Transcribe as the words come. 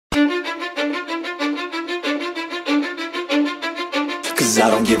Cause I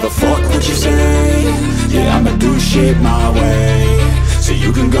don't give a fuck what you say. Yeah, I'ma do shit my way. So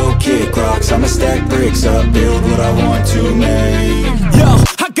you can go kick rocks, I'ma stack bricks up, build what I want to make. Yo,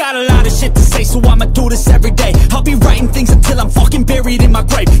 I got a lot of shit to say, so I'ma do this every day. I'll be writing things until I'm fucking buried in my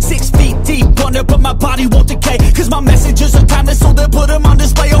grave. 6 feet deep under, but my body won't decay. Cause my messages are timeless, so they'll put them on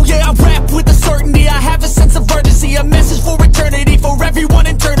display. Oh yeah, I rap with a certainty, I have a sense of urgency. A message for eternity, for everyone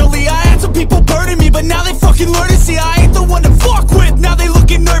internally. I had some people burning me, but now they fucking learn to see I ain't the one to fuck with, now they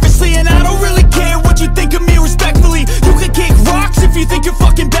looking nervously. And I don't really care what you think of me, respectfully. You can kick rocks if you think you're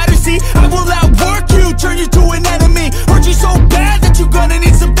fucking better, see. I will outwork you, turn you to an enemy. Hurt you so bad that you're gonna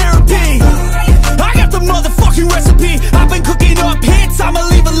need some therapy. I got the motherfucking recipe, I've been cooking up hits, I'ma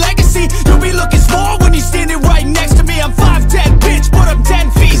leave a legacy. You'll be looking small when you're standing right next to me. I'm 5'10", bitch, but I'm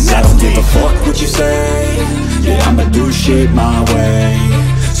 10 feet. Cause I don't give a fuck what you say. Yeah, I'ma do shit my way.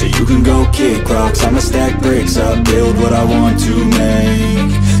 So you can go kick rocks, I'ma stack bricks up, build what I want to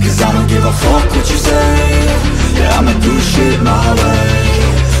make. Cause I don't give a fuck what you say. Yeah, I'ma do shit my way.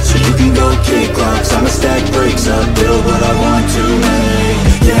 So you can go kick rocks, I'ma stack bricks up, build what I want to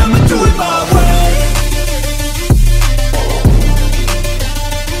make. Yeah, I'ma do it my way.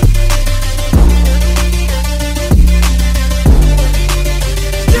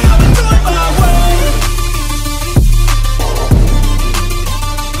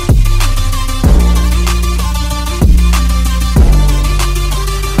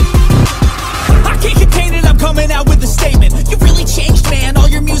 Coming out with a statement. You really changed, man, all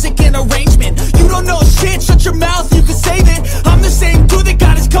your music and arrangement. You don't know shit, shut your mouth, you can save it. I'm the same dude that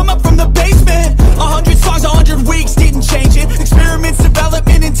got his come up from the basement. 100 songs, 100 weeks, didn't change it. Experiments,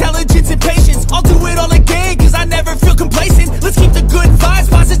 development, intelligence, and patience. I'll do it all again, cause I never feel complacent. Let's keep the good vibes,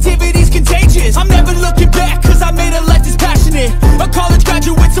 positivity's contagious. I'm never looking back, cause I made a life that's passionate. A college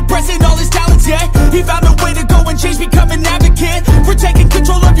graduate suppressing all his talents, yeah. He found a way to go and change, become an advocate. For taking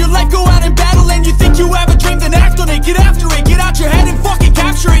control of your life, go out and battle. And you think you have a dream, then act on it. Get after it, get out your head and fucking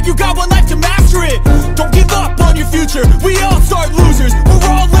capture it. You got one life to master it. Don't give up on your future, we all start losers. We're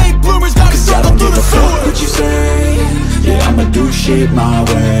all late bloomers, gotta struggle through the sewer. What you say? Yeah, I'ma do shit my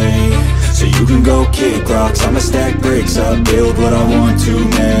way. So you can go kick rocks, I'ma stack bricks up, build what I want to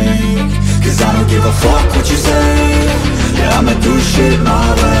make. Cause I don't give a fuck what you say. Yeah, I'ma do shit my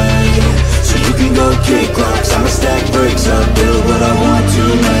way. So you can go kick rocks, I'ma stack bricks up, build what I want to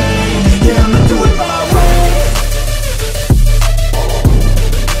make. Yeah, I'ma do it my way.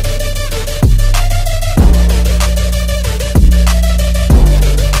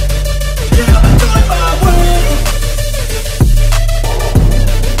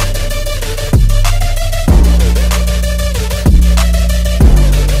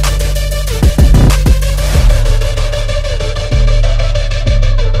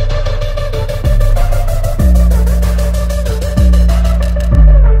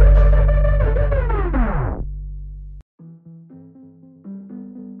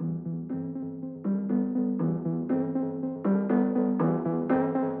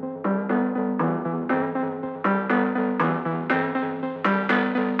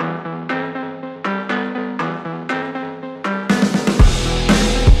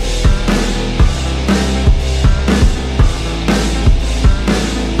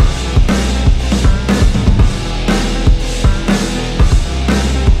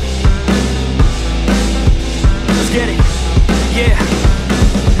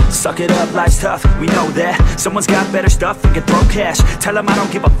 Suck it up, life's tough, we know that. Someone's got better stuff and can throw cash. Tell them I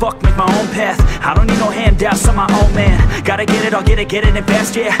don't give a fuck, make my own path. I don't need no handouts, I'm my own man. Gotta get it, I'll get it in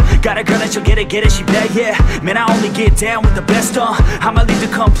fast, yeah. Got a girl and she'll get it, she bad, yeah. Man, I only get down with the best, I'ma leave the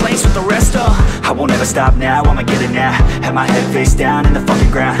complaints with the rest, I won't ever stop now, I'ma get it now. Have my head face down in the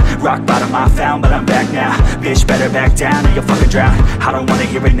fucking ground. Rock bottom I found, but I'm back now. Bitch, better back down or you'll fucking drown. I don't wanna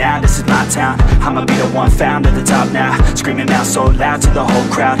hear it now, this is my town. I'ma be the one found at the top now. Screaming out so loud to the whole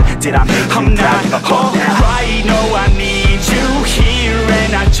crowd. Did I make you proud? Give a fuck now. Right, no, I need you here,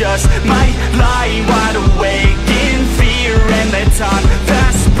 and I just might lie wide awake in fear and let time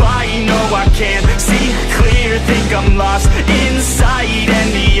pass by. No, I can't see clear, think I'm lost inside,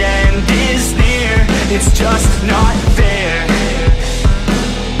 and the end is near. It's just not fair.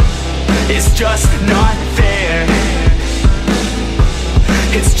 It's just not fair.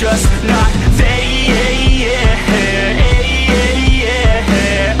 It's just not fair.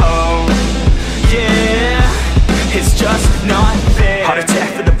 It's just not fair. Heart attack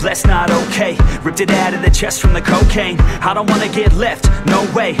for the blessed, not okay. Ripped it out of the chest from the cocaine. I don't wanna get left, no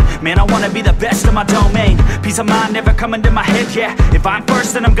way. Man, I wanna be the best in my domain. Peace of mind never coming to my head, yeah. If I'm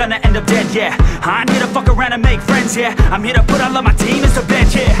first, then I'm gonna end up dead, yeah. I ain't here to fuck around and make friends, yeah. I'm here to put all of my team as the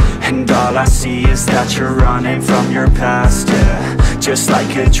bench, yeah. And all I see is that you're running from your past, yeah. just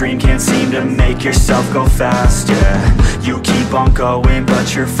like a dream, can't seem to make yourself go fast, yeah. You keep on going,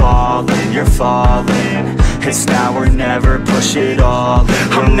 but you're falling. It's now or never, push it all in.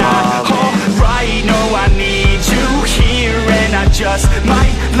 I'm not alright, no, I need you here. And I just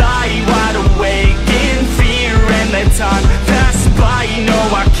might lie wide awake in fear and let time pass by. No,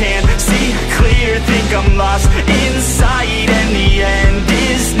 I can't see clear, think I'm lost inside, and the end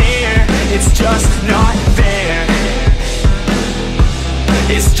is near. It's just not fair.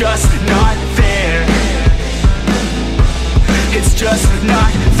 It's just not fair. It's just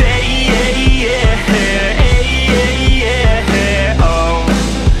not fair. Oh,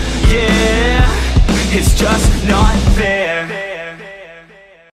 yeah. It's just not fair.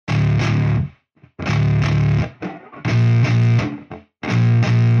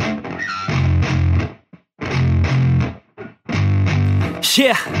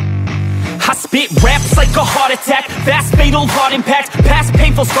 Yeah, I spit raps like a heart attack, fast fatal heart impact, past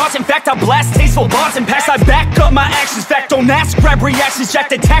painful scars. In fact, I blast tasteful bars and packs. I back up my actions, fact don't ask, grab reactions,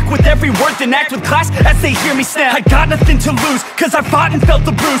 jacked attack with every word, then act with class as they hear me snap. I got nothing to lose, cause I fought and felt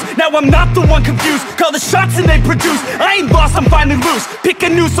the bruise. Now I'm not the one confused, call the shots and they produce. I ain't lost, I'm finally loose, pick a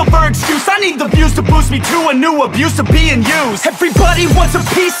new silver excuse. I need the views to boost me to a new abuse of being used. Everybody wants a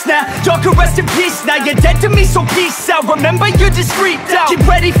piece now, y'all can rest in peace now. You're dead to me, so peace out, remember you're discreet out. Get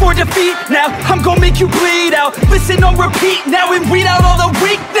ready for defeat now, I'm gonna make you bleed out. Listen on repeat now and weed out all the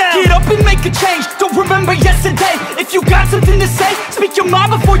weak now. Get up and make a change, don't remember yesterday. If you got something to say, speak your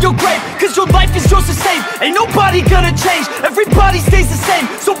mind before your grave, cause your life is yours to save. Ain't nobody gonna change, everybody stays the same.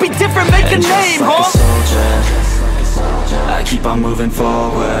 So be different, make a name, like a soldier, I keep on moving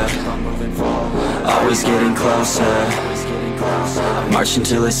forward, always getting closer. I march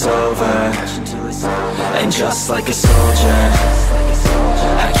until it's over. And just like a soldier,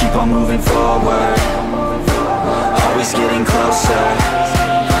 I keep on moving forward, always getting closer.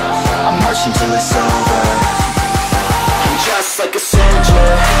 I march until it's over. And just like a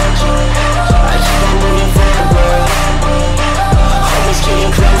soldier, I keep on moving forward, always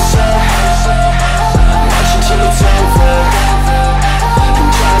getting closer. I march until it's over. And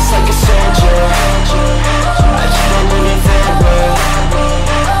just like a soldier, I keep on moving forward,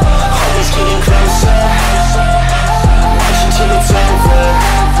 always getting closer. March until it's over.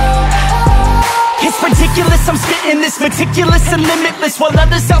 It's ridiculous, I'm spitting this meticulous and limitless, while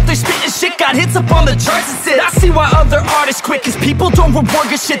others out there spitting shit got hits up on the charts and shit. I see why other artists quit, cause people don't reward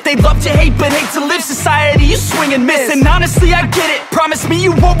good shit. They love to hate but hate to live. Society, you swing and miss. And honestly, I get it, promise me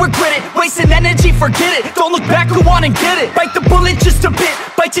you won't regret it. Wasting energy, forget it, don't look back, go on and get it. Bite the bullet just a bit,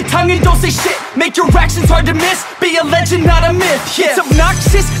 bite your tongue and don't say shit. Make your actions hard to miss, be a legend, not a myth. Yeah. It's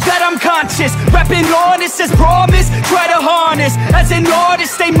obnoxious that I'm conscious, rapping honest as promise. Try to harness, as an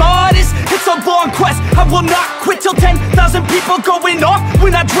artist, stay modest. It's a long quest, I will not quit till 10,000 people going off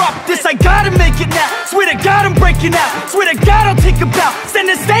when I drop this. I gotta make it now, swear to God I'm breaking out. Swear to God I'll take a bow, stand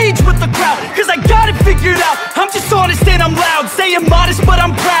the stage with the crowd, cause I got it figured out. I'm just honest and I'm loud, saying modest but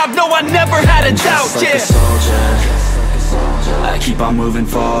I'm proud. No, I never had a doubt, like a soldier, I keep on moving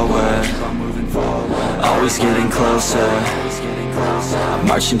forward, always getting closer. I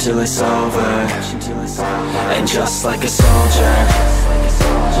march until it's over. And just like a soldier,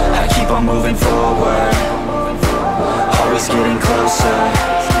 I keep on moving forward, always getting closer.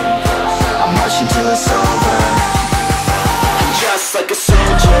 I march until it's over. And just like a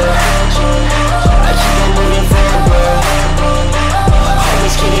soldier, I keep on moving forward,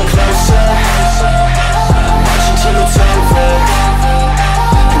 always getting closer. I march until it's over.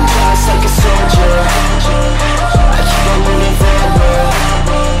 And just like a soldier, I keep on moving forward,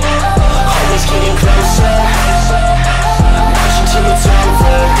 always getting closer. I march until it's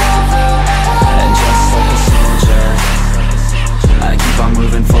over. And just like a soldier, I keep on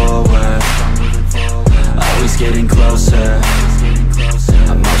moving forward, always getting closer.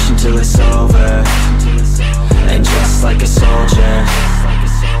 I march until it's over. And just like a soldier,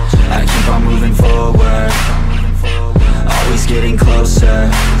 I keep on moving forward, always getting closer.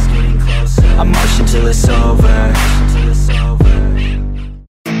 I march until it's over.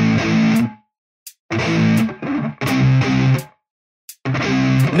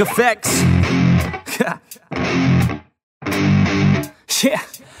 NEFFEX. Yeah.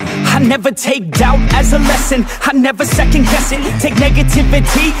 I never take doubt as a lesson, I never second guess it. Take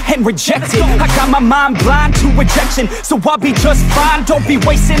negativity and reject it. I got my mind blind to rejection, so I'll be just fine. Don't be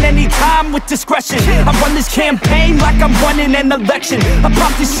wasting any time with discretion. I run this campaign like I'm running an election. I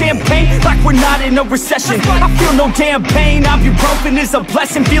pop this champagne like we're not in a recession. I feel no damn pain, ibuprofen is a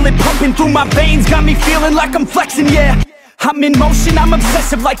blessing. Feel it pumping through my veins, got me feeling like I'm flexing, yeah. I'm in motion, I'm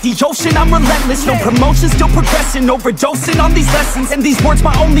obsessive like the ocean, I'm relentless. No promotion, still progressing, overdosing on these lessons. And these words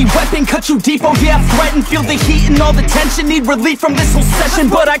my only weapon, cut you deep, oh yeah, I threaten. Feel the heat and all the tension, need relief from this whole session.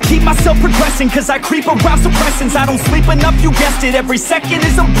 But I keep myself progressing, cause I creep around suppressants. I don't sleep enough, you guessed it, every second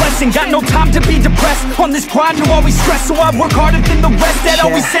is a blessing. Got no time to be depressed, on this grind you always stress. So I work harder than the rest, that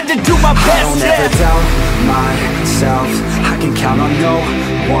always said to do my best. I don't ever doubt myself, I can count on no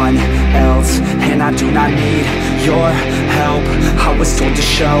one else. And I do not need your help, I was told to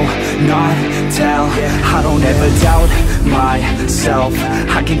show, not tell. I don't ever doubt myself,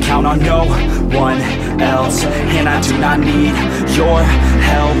 I can count on no one else. And I do not need your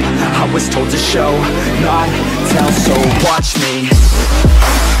help, I was told to show, not tell. So watch me.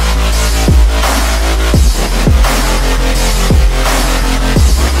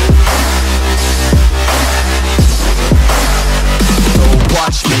 So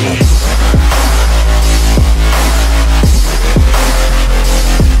watch me.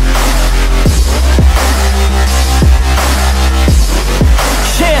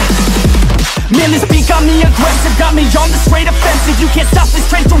 Man, this beat got me aggressive, got me on the straight offensive. You can't stop this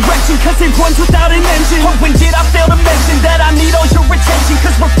train direction, cause it runs without an engine. Oh, when did I fail to mention that I need all your attention?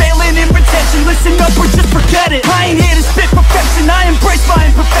 Cause we're failing in retention, listen up or just forget it. I ain't here to spit perfection, I embrace my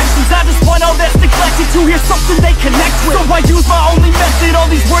imperfections. I just want all that's neglected to hear something they connect with. So I use my only method, all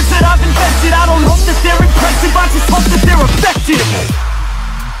these words that I've invested. I don't hope that they're impressive, I just hope that they're effective.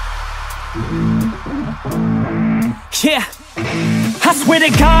 Yeah, I swear to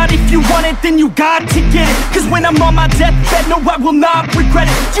God, if you want it, then you got to get it. Cause when I'm on my deathbed, no, I will not regret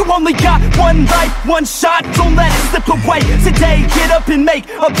it. You only got one life, one shot, don't let it slip away. Today, get up and make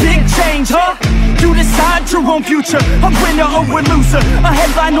a big change, huh? You decide your own future, a winner or a loser, a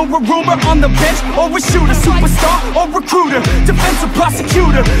headline or a rumor, on the bench or a shooter, superstar or recruiter, defensive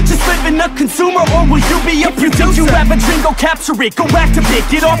prosecutor, just living a consumer, or will you be a producer? If you have a dream, go capture it, go activate,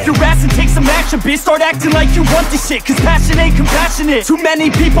 get off your ass and take some action, bitch. Start acting like you want this shit, cause passion ain't compassionate. Too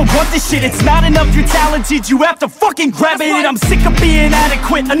many people want this shit, it's not enough you're talented, you have to fucking grab it. I'm sick of being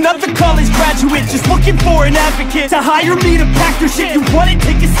adequate, another college graduate, just looking for an advocate to hire me to pack your shit. You want it,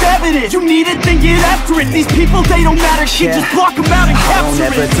 take a stab at it, you need it, then get after it. These people, they don't matter, shit, just block them out and capture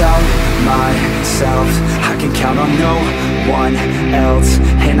it. I don't ever doubt myself, I can count on no one else.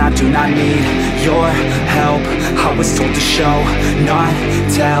 And I do not need your help, I was told to show, not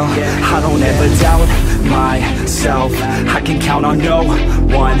tell. I don't ever doubt myself, I can count on no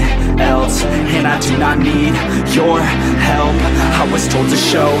one else. And I do not need your help, I was told to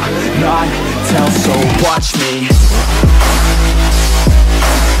show, not tell. So watch me.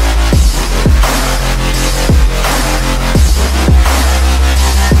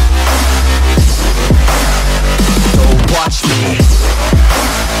 Watch me.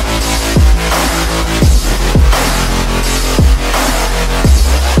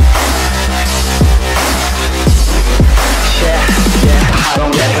 I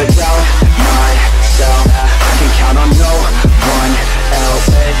don't ever doubt myself, I can count on no one else.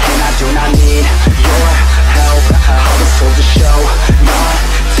 And I do not need your help, I was told to show, not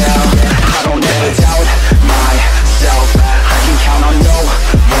tell. I don't ever doubt myself, I can count on no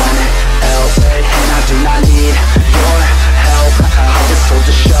one else. And I do not need your help, I was told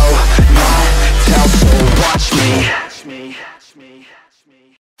to show, not tell. So watch me.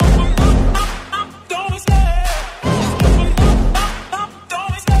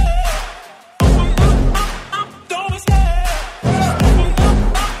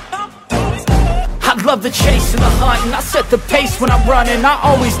 I love the chase and the hunt, and I set the pace when I'm running. I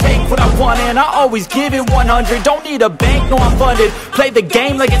always take what I want and I always give it 100. Don't need a bank, no, I'm funded. Play the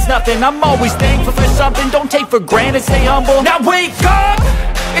game like it's nothing, I'm always thankful for something. Don't take for granted, stay humble. Now wake up,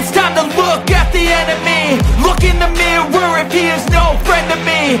 it's time to look at the enemy. Look in the mirror if he is no friend to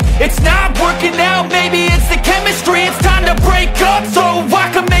me. It's not working out, maybe it's the chemistry. It's time to break up so I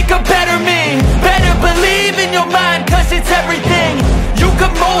can make a better me. Better believe in your mind, cause it's everything. You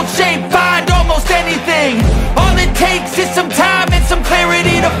can mold, shape, find almost anything. All it takes is some time and some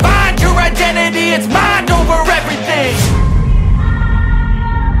clarity to find your identity. It's mind over everything.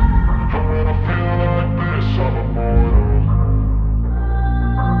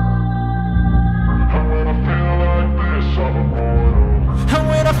 And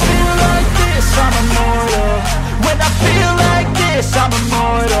when I feel like this, I'm immortal. When I feel like this, I'm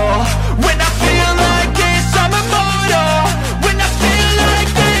immortal. When I feel like this, I'm immortal. When I feel like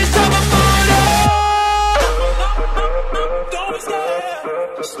this, I'm immortal. Don't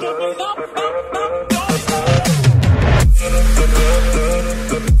stop, just stop it up, don't stop.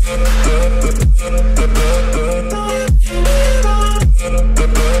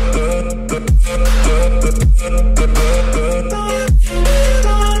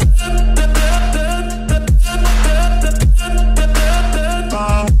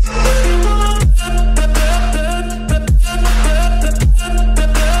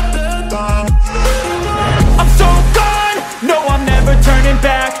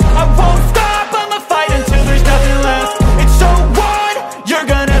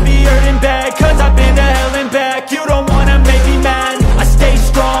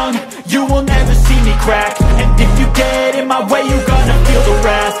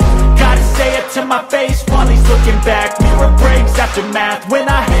 your math. When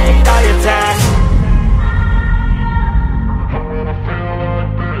I hate, I attack. And when I feel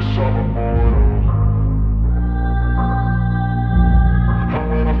like this, I'm immortal.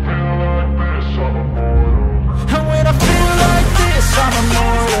 When I feel like this, I'm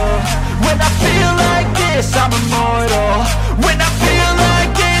immortal. When I feel like this, I'm immortal.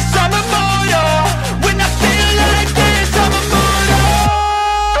 When I feel like this, I'm immortal.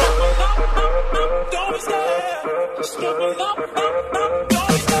 Don't stop.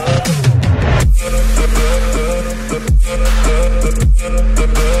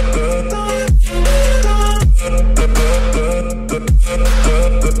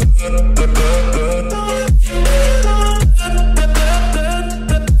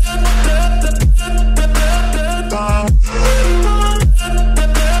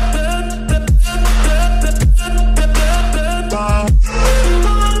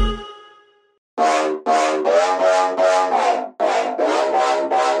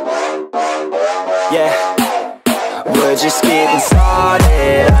 Yeah, we're just getting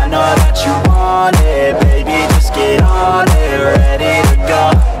started. I know that you want it, baby, just get on it, ready to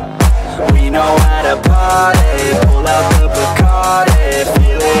go. We know how to party, pull out the Bacardi,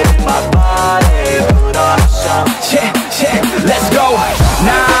 feel it in my body, put on a show. Yeah, let's go.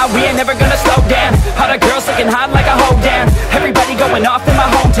 Nah, we ain't never gonna slow down. All the girls looking hot like a hoe down. Everybody going off in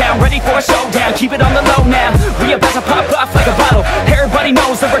my hometown, ready for a showdown. Keep it on the low now. We about to pop off like a bottle. Everybody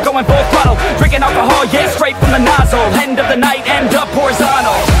knows that we're going full throttle. Drinking alcohol, yeah, straight from the nozzle. End of the night, end up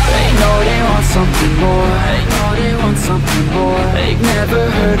horizontal. They know they want something more. They know they want something more. They've never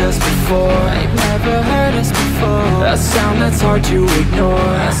heard us before. They've never heard us before. A sound that's hard to ignore.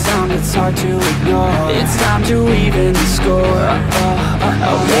 A sound that's hard to ignore. It's time to even the score.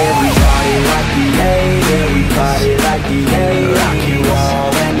 Everybody like the hate, everybody like the hate. Rock and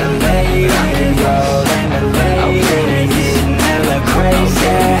roll and the late, rock and roll and the late. Getting hella crazy,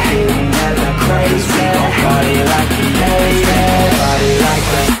 getting hella crazy. Party like the hate, party like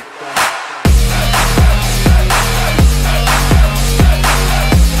the.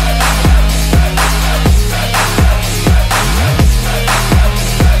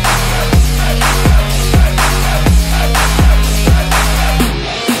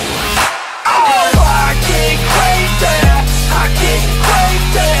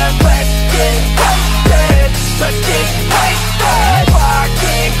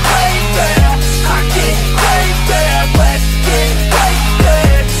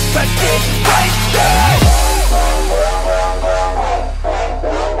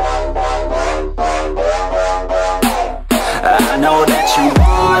 I know that you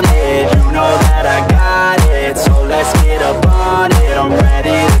want it, you know that I got it. So let's get up on it, I'm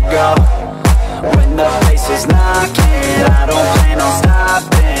ready to go. When the place is knocking, I don't plan on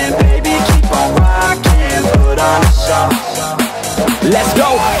stopping. Baby, keep on rocking, put on a show. Let's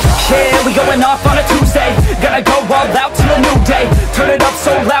go. Yeah, we going off on a Tuesday. Gonna go all out till a new day. Turn it up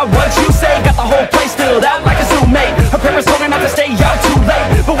so loud, what you say? Got the whole place filled out like a zoo mate. Her parents told her not to stay out too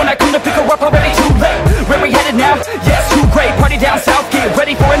late, but when I come to pick her up, already too late. Where we headed now? Yes, too great. Party down south, get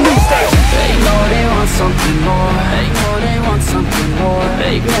ready for a new stage. They know they want something more. They know they want something more.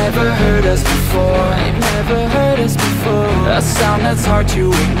 They've never heard us before. They've never heard us before. A sound that's hard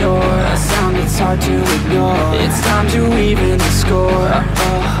to ignore. A sound that's hard to ignore. It's time to even the score.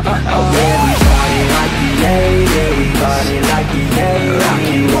 Everybody like the hate, everybody like the hate. Rock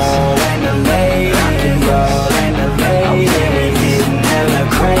and roll and the late, rock and roll and the late. Getting hella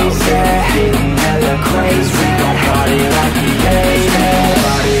crazy, getting hella crazy. We gon' party like the hate,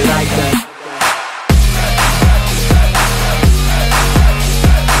 party like the.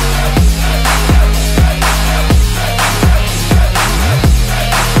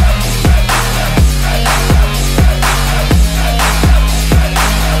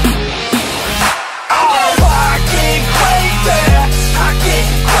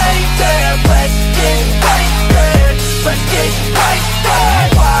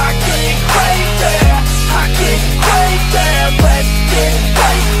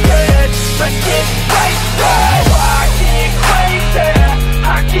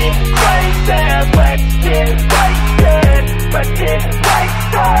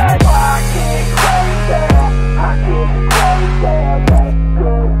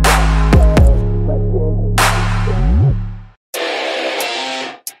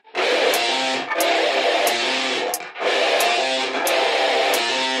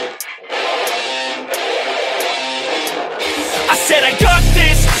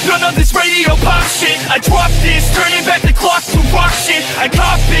 None of this radio pop shit. I drop this, turning back the clock to rock shit. I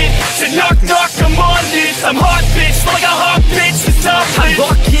cop it, said knock knock, I'm on this. I'm hot bitch, like a hot bitch to stop it. I'm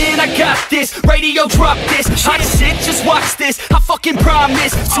locked in, I got this, radio drop this. Hot shit, just watch this, I fucking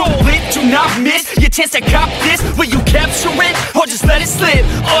promise. Told it, do not miss your chance to cop this. Will you capture it, or just let it slip?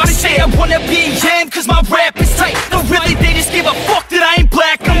 Oh, they say I wanna be him, cause my rap is tight. No, really, they just give a fuck that I ain't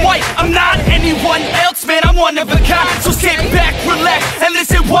black and white. I'm not anyone else, man, I'm one of a kind. So sit back, relax, and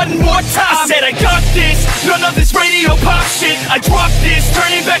listen one more time. I said I got this, none of this radio pop shit. I dropped this,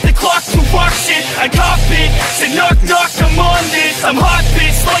 turning back the clock to rock shit. I cop it, said knock knock, I'm on this. I'm hot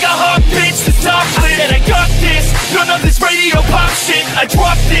bitch, like a hot bitch to stop it. I said I got this, none of this radio pop shit. I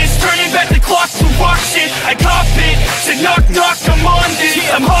dropped this, turning back the clock to rock shit. I cop it, said knock knock, I'm on this.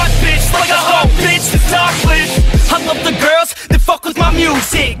 I'm hot bitch, like a hot bitch to stop it. I love the girls that fuck with my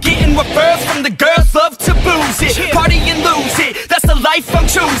music, getting referrals from the girls, love to booze it, party and lose it. That's the life I'm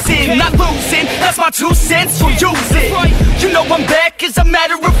choosing, not losing. That's my 2 cents, so use it. You know I'm back, as a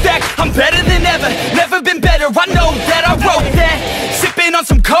matter of fact. I'm better than ever, never been better. I know that, I wrote that. Sipping on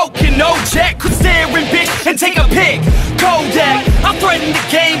some coke and no jack. Quit staring, bitch, and take a pic. Kodak, I threaten the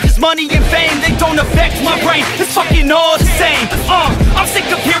game, cause money and fame, they don't affect my brain. It's fucking all the same. I'm sick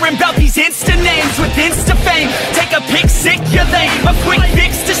of hearing about these Insta names with Insta fame. Take a pic, sick, you're lame. A quick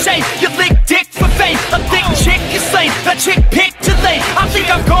fix to shame, you lick dick for fame. A thick chick is slain, a chick picked too late. I think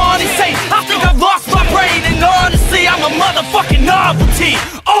I've gone insane, I think I've lost my brain. And honestly, I'm a motherfucking novelty.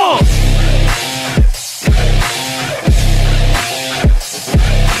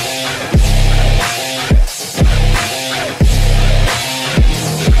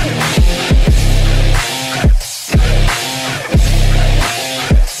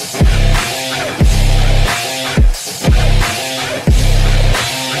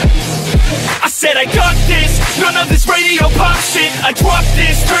 I got this, none of this radio pop shit. I dropped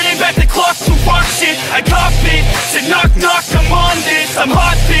this, turning back the clock to rock shit. I cop it, said knock knock, I'm on this. I'm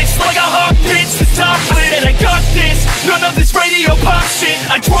hot bitch, like a hot bitch to stop it. I said I got this, none of this radio pop shit.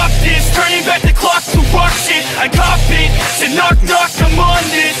 I dropped this, turning back the clock to rock shit. I cop it, said knock knock, I'm on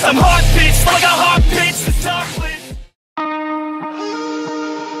this. I'm hot bitch, like a hot bitch to stop it.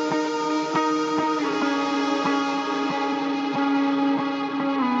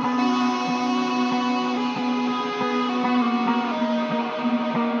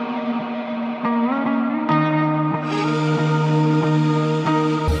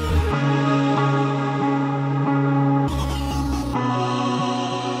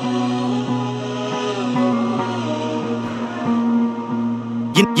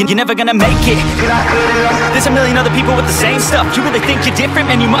 You're never gonna make it. There's a million other people with the same stuff. You really think you're different?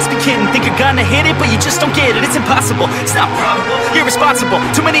 Man, you must be kidding. Think you're gonna hit it, but you just don't get it. It's impossible, it's not probable. You're irresponsible,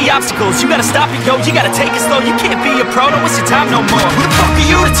 too many obstacles. You gotta stop it, yo, you gotta take it slow. You can't be a pro, don't waste your time no more. Who the fuck are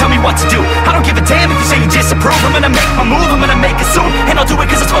you to tell me what to do? I don't give a damn if you say you disapprove. I'm gonna make my move, I'm gonna make it soon. And I'll do it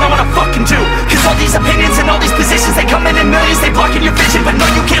cause it's what I wanna fucking do. Cause all these opinions and all these positions, they come in millions, they blocking your vision. But no,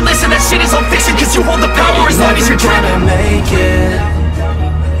 you can't listen, that shit is all fiction. Cause you hold the power as long as you're trying to make it.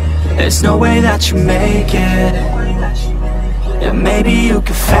 There's no way that you make it. Yeah, maybe you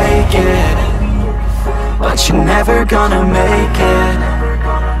could fake it, but you're never gonna make it.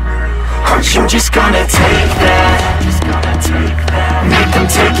 Aren't you just gonna take that? Make them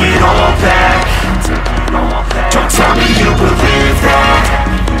take it all back. Don't tell me you believe that.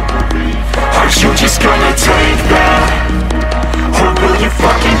 Aren't you just gonna take that? Or will you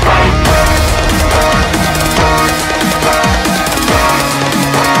fucking fight back?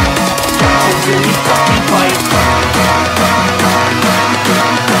 Really fucking fight.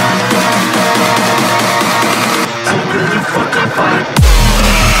 I really fucking fight.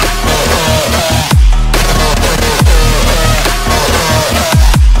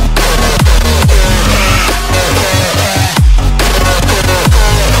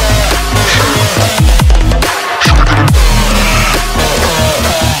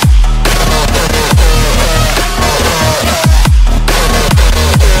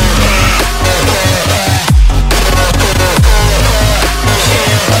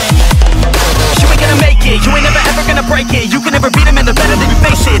 You can never beat them and they're better than you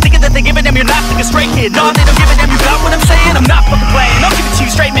face it. Thinking that they're giving them, you're not like a stray kid. No, they don't give a damn, you got what I'm saying? I'm not fucking playing, I'll give it to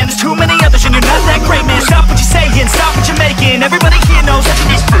you straight, man. There's too many others and you're not that great, man. Stop what you're saying, stop what you're making. Everybody here knows that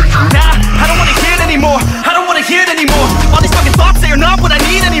you're just fake. Nah, I don't wanna hear it anymore, I don't wanna hear it anymore. All these fucking thoughts, they are not what I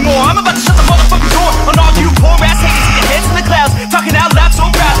need anymore. I'm about to shut the motherfucking door on all you poor ass haters with your heads in the clouds, talking out loud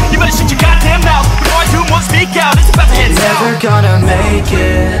so proud. You better shut your goddamn mouth before I do more speak out. It's about to head south. Never gonna make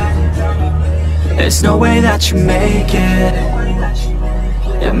it. There's no way that you make it.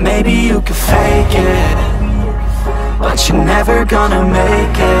 Yeah, maybe you could fake it, but you're never gonna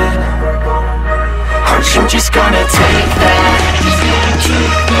make it. Aren't you just gonna take that?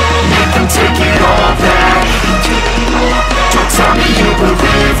 Make them take it all back. Don't tell me you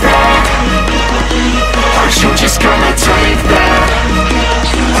believe that.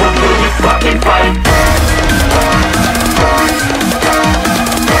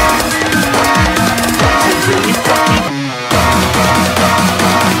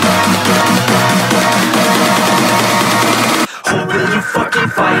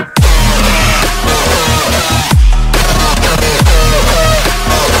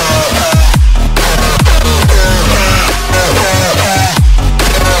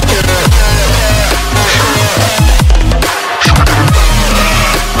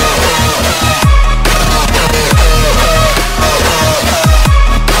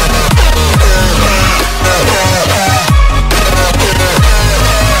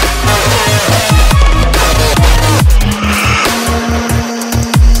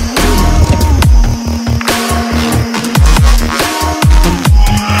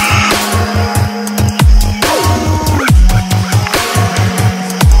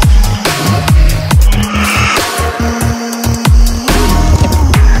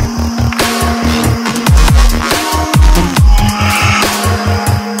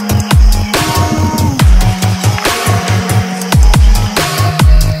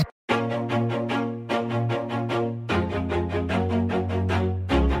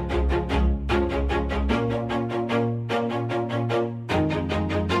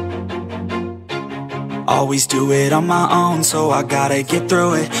 Always do it on my own, so I gotta get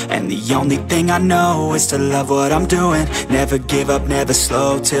through it. And the only thing I know is to love what I'm doing. Never give up, never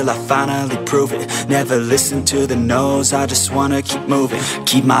slow, till I finally prove it. Never listen to the no's, I just wanna keep moving.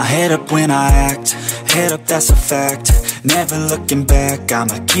 Keep my head up when I act, head up, that's a fact. Never looking back,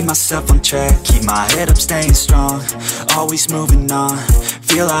 I'ma keep myself on track. Keep my head up, staying strong, always moving on.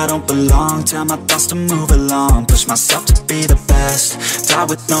 Feel I don't belong, tell my thoughts to move along. Push myself to be the best, die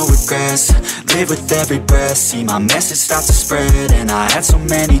with no regrets. Live with every breath, see my message start to spread. And I had so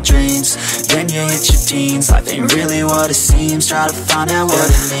many dreams, then you hit your teens. Life ain't really what it seems, try to find out what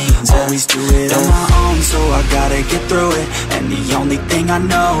it means. Always do it on my own, so I gotta get through it. And the only thing I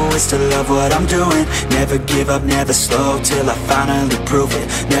know is to love what I'm doing. Never give up, never slow, till I finally prove it.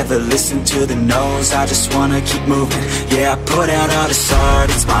 Never listen to the no's, I just wanna keep moving. Yeah, I put out all this art,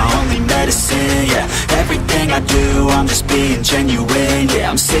 it's my only medicine. Yeah, everything I do, I'm just being genuine. Yeah,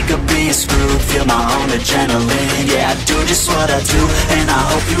 I'm sick of being screwed, feel my own adrenaline. Yeah, I do just what I do, and I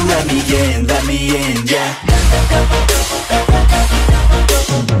hope you let me in, yeah.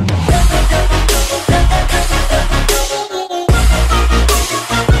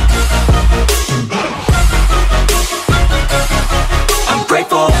 I'm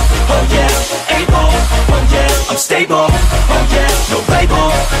grateful, oh yeah, able, oh yeah, I'm stable, oh yeah, no label,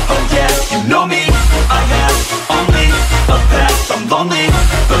 oh yeah, you know me, I have only a path, I'm lonely,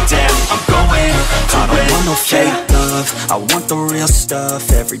 but damn, I'm going to win. I don't want no fake love, I want the real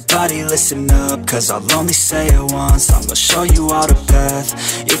stuff. Everybody listen up, cause I'll only say it once. I'm gonna show you all the path,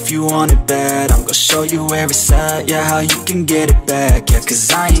 if you want it bad. I'm gonna show you where it's at, yeah, how you can get it back. Yeah,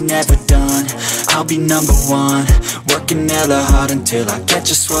 cause I ain't never done, I'll be number one. Working hella hard until I get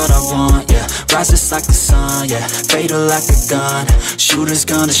just what I want, yeah. Rises like the sun, yeah, fatal like a gun. Shooter's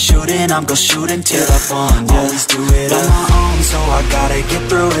gonna shoot and I'm gonna shoot until I won, yeah. Always do it on my own, so I gotta get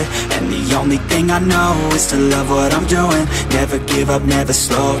through it. And the only thing I know is to love what I'm doing. Never give up, never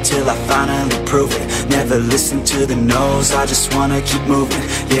slow, till I finally prove it. Never listen to the no's, I just wanna keep moving.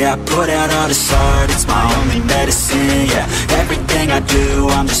 Yeah, I put out all this art, it's my only medicine. Yeah, everything I do,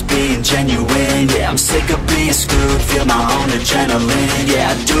 I'm just being genuine. Yeah, I'm sick of being screwed, feel my own adrenaline.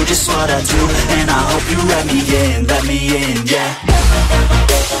 Yeah, I do just what I do, and I hope you let me in, yeah.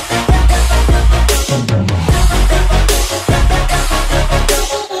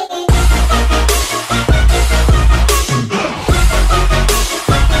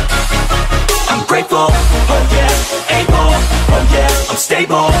 I'm grateful, oh yeah, able, oh yeah, I'm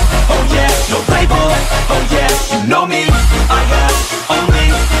stable, oh yeah, no label, oh yeah, you know me, I have only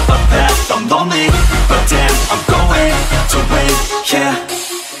a path, I'm lonely, but damn, I'm going to win, yeah.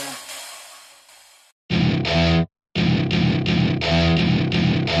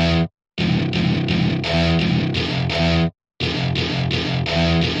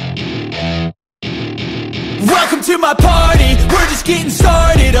 Welcome to my party, we're just getting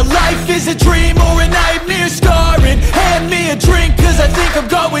started. A life is a dream or a nightmare scarring. Hand me a drink cause I think I'm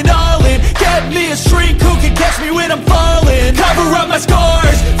going all in. Get me a shrink who can catch me when I'm falling. Cover up my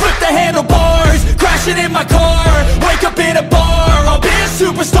scars, flip the handlebars. Crashing in my car, wake up in a bar. I'll be a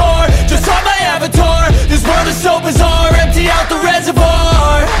superstar, just on my avatar. This world is so bizarre, empty out the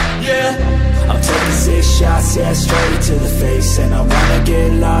reservoir. Yeah, I'm taking 6 shots, yeah, straight to the face. And I wanna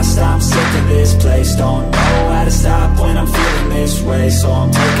get lost, I'm sick of this place. Don't know how to stop when I'm feeling this way. So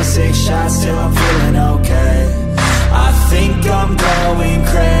I'm taking 6 shots till I'm feeling okay. I think I'm going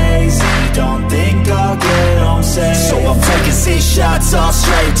crazy, don't think I'll get home safe. So I'm taking 6 shots, all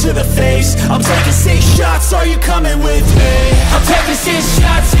straight to the face. I'm taking 6 shots, are you coming with me? I'm taking 6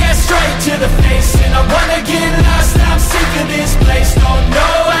 shots, yeah, straight to the face. And I wanna get lost, I'm sick of this place. Don't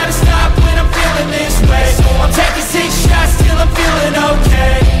know how to stop when I'm feeling this way. So I'm taking 6 shots till I'm feeling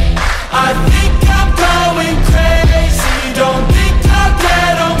okay. I think I'm going crazy, don't think I'll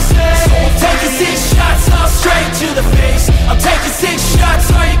get home safe. So I'm taking 6 shots, all straight to the face. I'm taking 6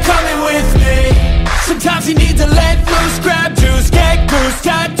 shots, are you coming with me? Sometimes you need to let loose, grab juice, get goose,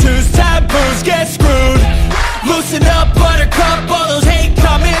 tattoos, taboos, get screwed. Loosen up, buttercup, all those hate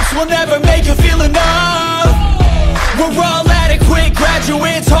comments will never make you feel enough. We're all adequate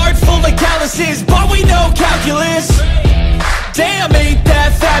graduates, heart full of calluses, but we know calculus. Damn, ain't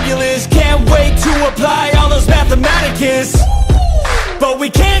that fabulous? Can't wait to apply all those mathematicus. But we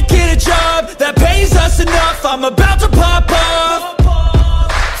can't get a job that pays us enough. I'm about to pop up.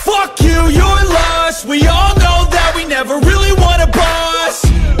 Fuck you, you're lost. We all know that we never really want a boss.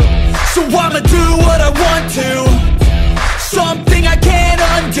 So I'ma do what I want to, something I can't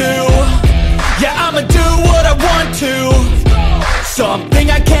undo. Yeah, I'ma do what I want to,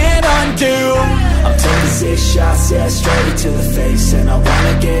 something I can't undo. I'm taking 6 shots, yeah, straight to the face. And I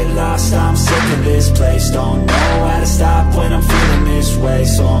wanna get lost, I'm sick of this place. Don't know how to stop when I'm feeling this way.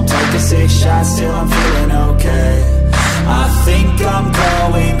 So I'm taking 6 shots till I'm feeling okay. I think I'm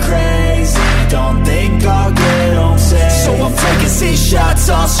going crazy, don't think I'll get home safe. So I'm taking 6 shots,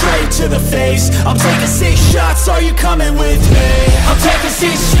 all straight to the face. I'm taking 6 shots, are you coming with me? I'm taking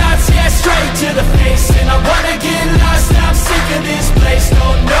 6 shots, yeah, straight to the face. And I wanna get lost, I'm sick of this place.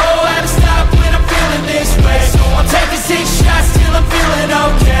 Don't know how to stop when I'm feeling this way. So I'm taking 6 shots till I'm feeling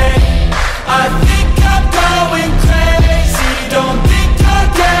okay. I think I'm going crazy, don't think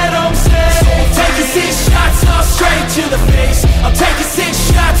I'll get home safe. So I'm taking 6 shots, all straight to the face. I'm taking 6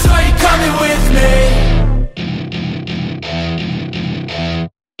 shots, are you coming with me?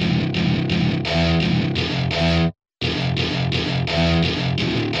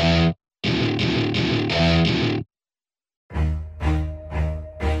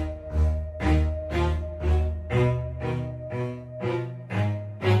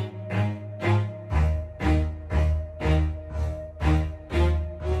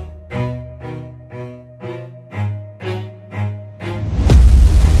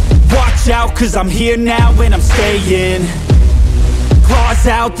 Out, cause I'm here now and I'm staying. Claws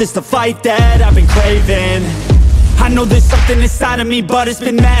out, this the fight that I've been craving. I know there's something inside of me, but it's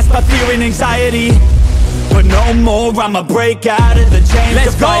been masked by fear and anxiety. But no more, I'ma break out of the chains.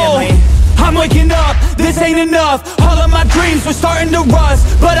 Let's defiantly. Go! I'm waking up, this ain't enough. All of my dreams were starting to rust,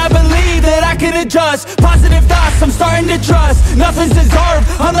 but I believe that I can adjust. Positive thoughts, I'm starting to trust. Nothing's deserved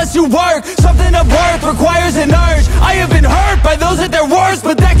unless you work. Something of worth requires an urge. I have been hurt by those at their worst,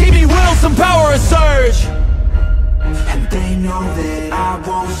 but that gave me will, some power, a surge. And they know that I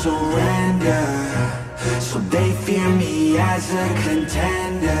won't surrender, so they fear me as a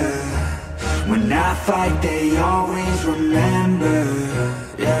contender. When I fight, they always remember,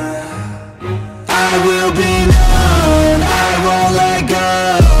 yeah. I will be known, I won't let go.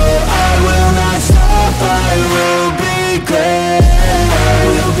 I will not stop, I will be great. I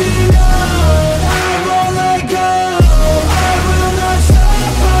will be known, I won't let go. I will not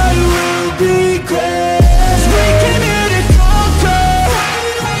stop, I will be great. 'Cause we came here to conquer,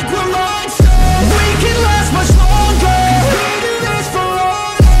 like we're monsters. We can last much longer, 'cause we do this for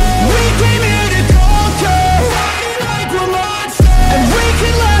honor. We came here to conquer, like we're monsters. And we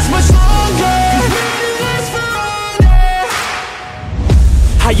can last much longer.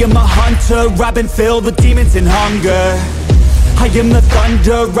 I am a hunter, I've been filled with demons and hunger. I am the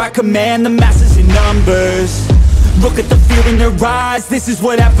thunder, I command the masses in numbers. Look at the fear in their eyes, this is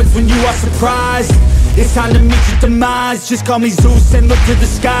what happens when you are surprised. It's time to meet your demise, just call me Zeus and look to the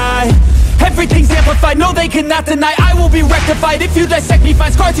sky. Everything's amplified, no they cannot deny. I will be rectified, if you dissect me,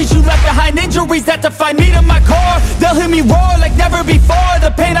 find scars teach you left behind. Injuries that define me to my core, they'll hear me roar like never before.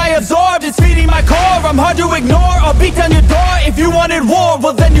 The pain I absorbed, it's feeding my core. I'm hard to ignore, I'll beat down your door. If you wanted war,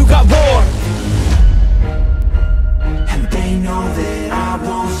 well then you got war. And they know that I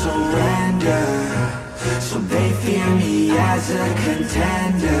won't surrender, so they fear me as a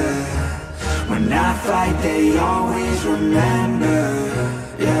contender. When I fight, they always remember,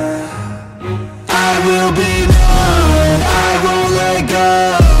 yeah. I will be known, I won't let go.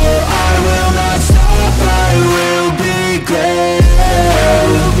 I will not stop, I will be great. I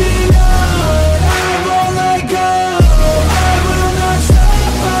will be known, I won't let go. I will not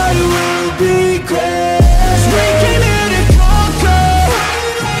stop, I will be great. 'Cause we came here to conquer,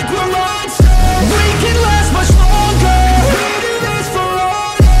 like we're monsters. We can last much longer, we do this for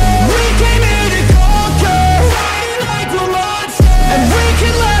honor. We came here to conquer, like we're monsters. And we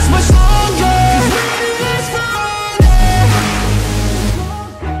can last much longer.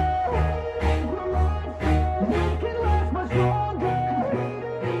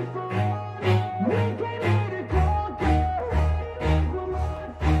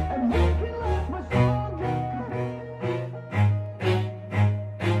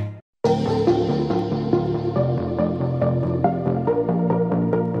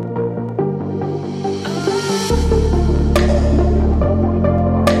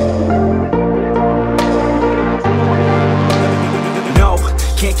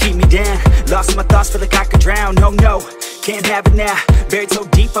 Lost my thoughts, feel like I could drown. No, no, can't have it now. Buried so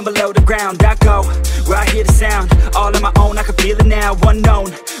deep, I'm below the ground. I go where I hear the sound, all on my own, I can feel it now.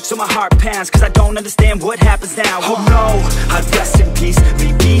 Unknown, so my heart pounds, cause I don't understand what happens now. Oh no, I'd rest in peace,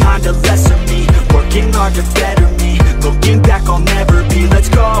 leave behind a lesser me. Working hard to better me, looking back I'll never be. Let's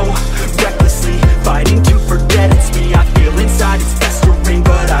go, recklessly, fighting to forget it's me. I feel inside it's festering,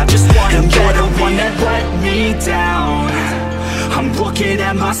 but I just wanna and you're the one that let me down. I'm looking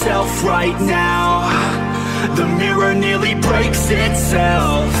at myself right now. The mirror nearly breaks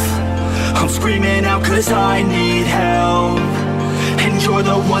itself. I'm screaming out 'cause I need help, and you're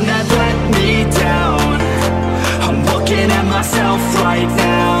the one that let me down. I'm looking at myself right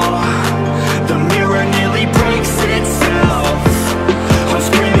now, the mirror nearly breaks itself. I'm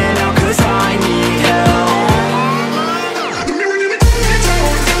screaming out 'cause I need help.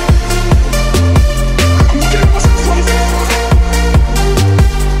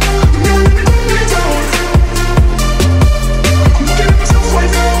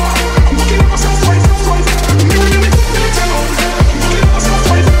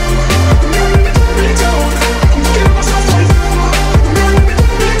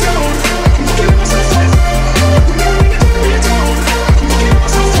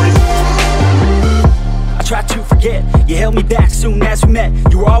 You held me back soon as we met.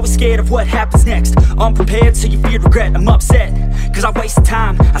 You were always scared of what happens next. Unprepared, so you feared regret. I'm upset, 'cause I wasted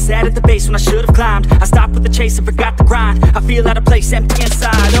time. I sat at the base when I should have climbed. I stopped with the chase and forgot the grind. I feel out of place, empty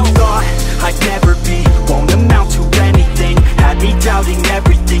inside. Oh, thought I'd never be, won't amount to anything. Had me doubting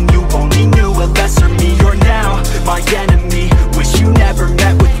everything. You only knew a lesser me. You're now my enemy. Wish you never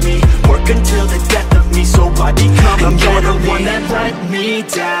met with me. Work until the death of me, so I become a better. You're the one that let me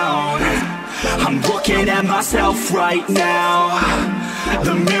down. I'm looking at myself right now,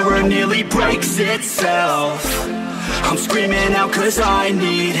 the mirror nearly breaks itself. I'm screaming out 'cause I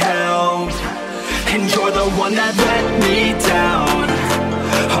need help, and you're the one that let me down.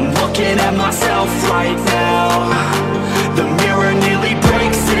 I'm looking at myself right now, the mirror nearly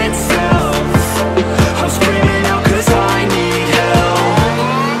breaks itself. I'm screaming out 'cause I need help.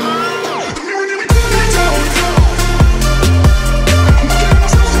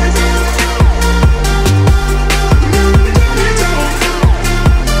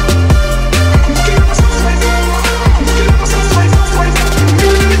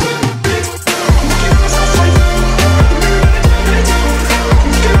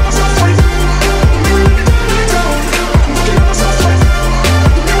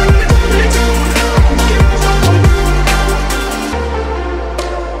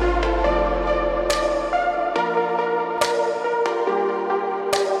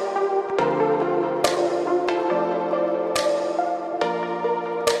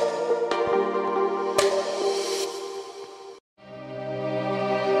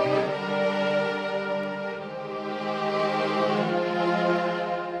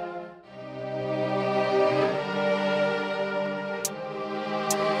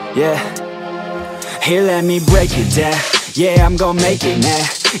 Yeah, here let me break it down. Yeah, I'm gonna make it now.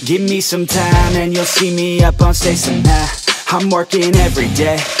 Give me some time and you'll see me up on stage somehow. I'm working every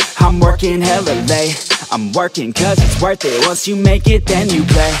day, I'm working hella late. I'm working 'cause it's worth it. Once you make it, then you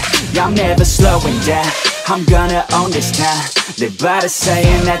play. Yeah, I'm never slowing down, I'm gonna own this town. Live by the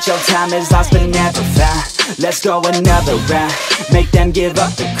saying that your time is lost but never found. Let's go another round, make them give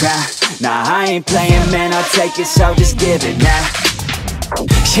up the crown. Nah, I ain't playing, man, I'll take it, so just give it now.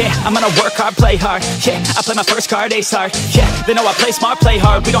 Yeah, I'm gonna work hard, play hard. Yeah, I play my first card, ace hard. Yeah, they know I play smart, play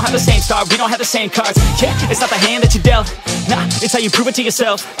hard. We don't have the same star, we don't have the same cards. Yeah, it's not the hand that you dealt. Nah, it's how you prove it to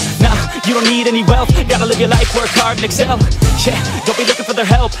yourself. Nah, you don't need any wealth. Gotta live your life, work hard and excel. Yeah, don't be looking for their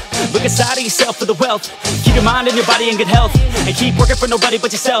help. Look inside of yourself for the wealth. Keep your mind and your body in good health, and keep working for nobody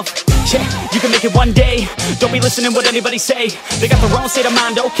but yourself. Yeah, you can make it one day. Don't be listening what anybody say. They got their own state of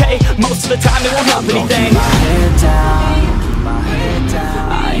mind, okay. Most of the time it won't help anything. Keep my head down, keep my head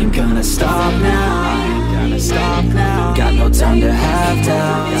down. I ain't gonna stop now, I ain't gonna stop now. Got no time to have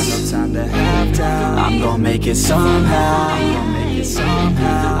doubts, got no time to have doubts. I'm gonna make it somehow, I'm gonna make it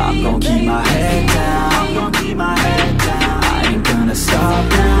somehow. I'm gonna keep my head down, I'm gonna keep my head down. I ain't gonna stop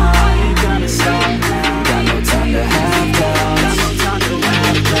now, I ain't gonna stop now. Got no time to have doubts, got no time to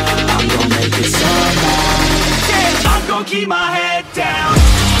have doubts. I'm gonna make it somehow. Yeah, I'm gonna keep my head down.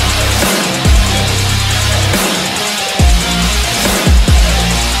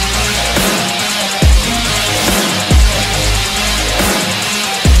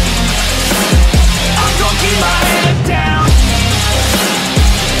 Keep my head down.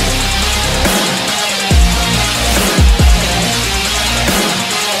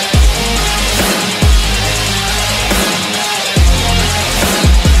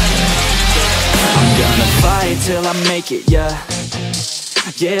 I'm gonna fight till I make it, yeah.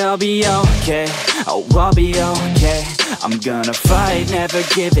 Yeah, I'll be okay. Oh, I'll be okay. I'm gonna fight, never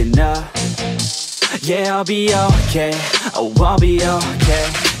giving up. Yeah, I'll be okay. Oh, I'll be okay.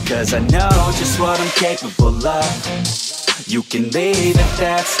 'Cause I know just what I'm capable of. You can leave if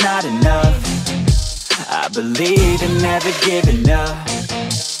that's not enough. I believe in never giving up.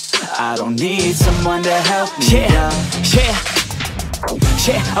 I don't need someone to help me up. Yeah,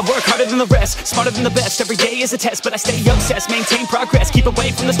 Yeah, I work harder than the rest, smarter than the best. Every day is a test, but I stay obsessed. Maintain progress, keep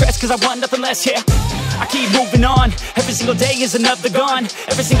away from the stress, cause I want nothing less, yeah. I keep moving on, every single day is another gone.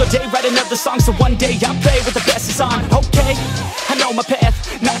 Every single day write another song, so one day I'll play with the best is on. Okay, I know my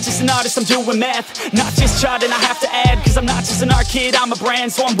path, not just an artist, I'm doing math. Not just charting, I have to add, cause I'm not just an art kid, I'm a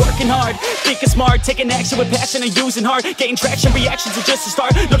brand. So I'm working hard, thinking smart, taking action with passion and using heart. Gain traction, reactions are just a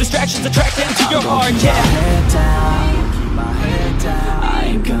start. No distractions, attract them to your heart, yeah. Head down, keep my head down. I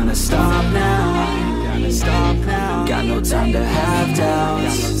ain't gonna stop now, I ain't gonna stop now. Got no time to have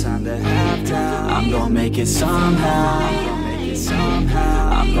doubts, I'm gonna make it somehow,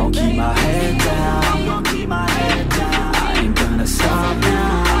 I'm gonna keep my head down, I ain't gonna stop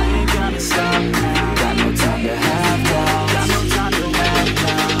now, got no time to have doubts,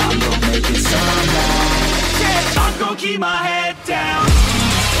 I'm gonna make it somehow, Yeah, I'm gonna keep my head down.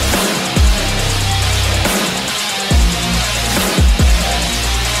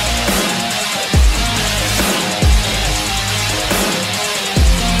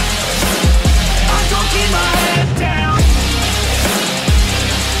 Keep my head down.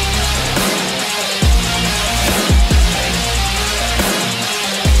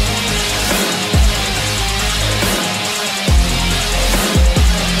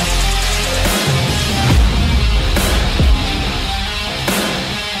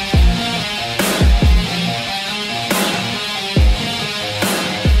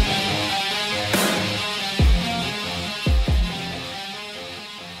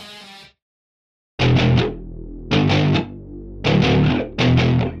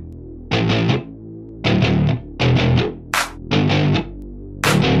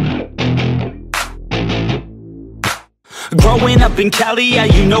 Growing up in Cali, yeah,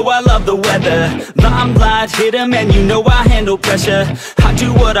 you know I love the weather. Limelight hit 'em and you know I handle pressure. I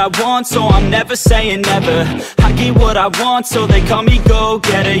do what I want, so I'm never saying never. I get what I want, so they call me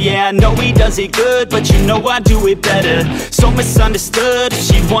go-getter. Yeah, I know he does it good, but you know I do it better. So misunderstood, if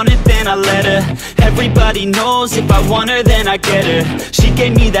she wanted then I let her. Everybody knows if I want her then I get her. She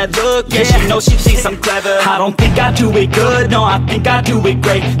gave me that look, yeah, she knows she thinks I'm clever. I don't think I do it good, no, I think I do it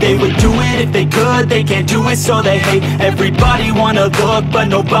great. They would do it if they could, they can't do it so they hate. Everybody wanna look, but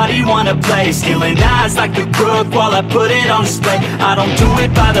nobody wanna play. Stealing eyes like a crook while I put it on display. I don't do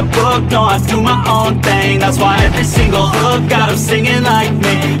it by the book, no, I do my own thing. That's why every single hook got them singing like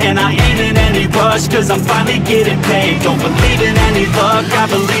me. And I ain't in any rush, cause I'm finally getting paid. Don't believe in any luck, I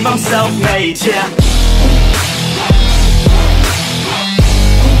believe I'm self-made, yeah.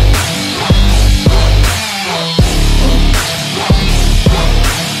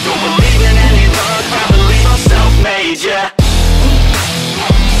 Don't believe in any luck, I believe I'm self-made, yeah.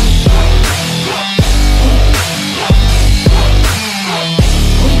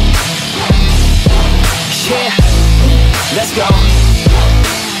 Let's go.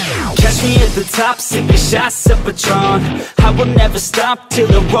 Catch me at the top, sipping shots of Patron. I will never stop till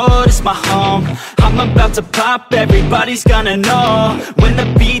the road is my home. I'm about to pop, everybody's gonna know. When the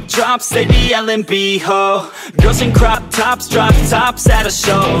beat drops, they be yelling B-ho. Girls in crop tops, drop tops at our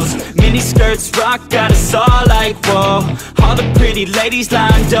shows. Mini skirts rock, got us all like whoa. All the pretty ladies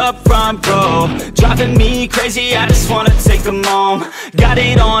lined up front row. Driving me crazy, I just wanna take them home. Got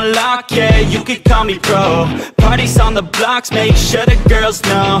it on lock, yeah, you could call me pro. Parties on the blocks, make sure the girls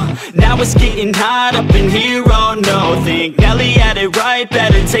know. Now it's getting hot up in here, oh no. Think Nelly had it right,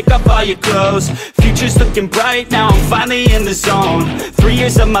 better take off all your clothes. Future's looking bright, now I'm finally in the zone. 3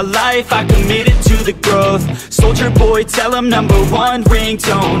 years of my life, I committed to the growth. Soldier boy, tell him #1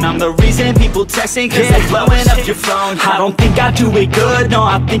 ringtone. I'm the reason people texting, cause they're blowing up your phone. I don't think I do it good, no,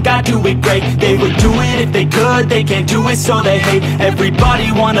 I think I do it great. They would do it if they could, they can't do it so they hate.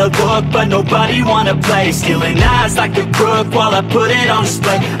 Everybody wanna look, but nobody wanna play. Stealing eyes like a crook while I put it on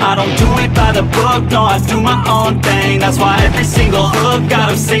display. I don't do it by the book, no, I do my own thing. That's why every single hook got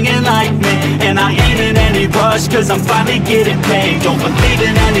them singing like me. And I ain't in any rush, cause I'm finally getting paid. Don't believe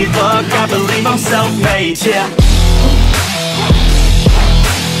in any luck, I believe I'm self-made, yeah.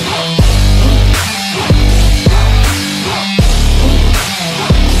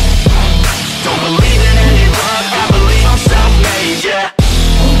 Don't believe in any luck, I believe I'm self-made, yeah.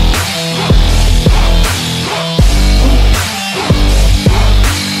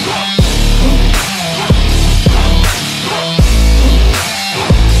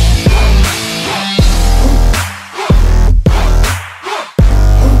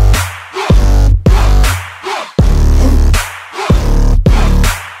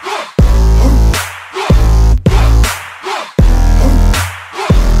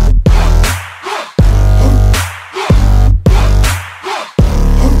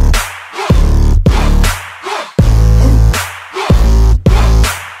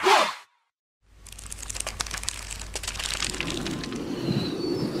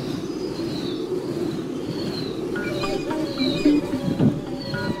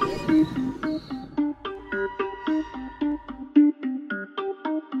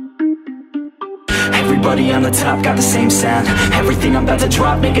 Everybody on the top got the same sound. Everything I'm about to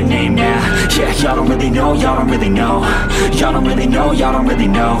drop, make a name now. Yeah, y'all don't really know, y'all don't really know. Y'all don't really know, y'all don't really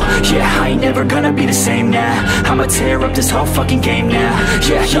know. Yeah, I ain't never gonna be the same now. I'ma tear up this whole fucking game now.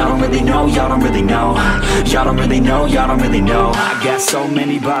 Yeah, y'all don't really know, y'all don't really know. Y'all don't really know, y'all don't really know. I got so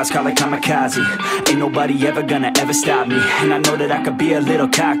many bars, call it kamikaze. Ain't nobody ever gonna ever stop me. And I know that I could be a little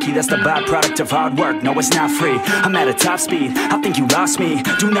cocky. That's the byproduct of hard work, no it's not free. I'm at a top speed, I think you lost me.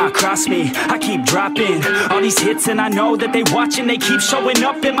 Do not cross me, I keep dropping all these hits and I know that they watching. They keep showing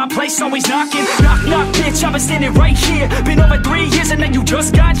up in my place, always knocking. Knock, knock, bitch, I've been standing right here. Been over 3 years and then you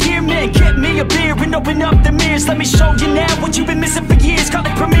just got here. Man, get me a beer and open up the mirrors. Let me show you now what you've been missing for years. Call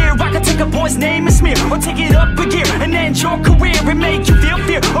it premiere, I can take a boy's name and smear, or take it up a gear and end your career and make you feel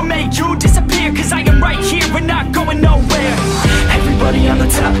fear, or make you disappear. Cause I am right here and not going nowhere. Everybody on the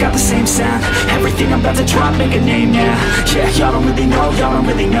top got the same sound. Everything I'm about to drop, make a name now. Yeah, y'all don't really know, y'all don't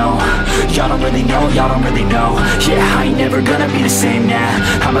really know. Y'all don't really know, y'all don't really know. Yeah, I ain't never gonna be the same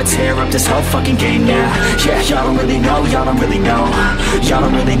now. I'ma tear up this whole fucking game now. Yeah, y'all don't really know, y'all don't really know. Y'all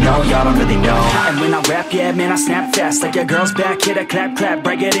don't really know, y'all don't really know. And when I rap, yeah, man, I snap fast. Like your girl's back, hit a clap, clap,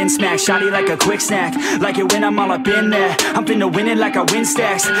 break it in, smack. Shotty like a quick snack, like it when I'm all up in there. I'm finna win it like I win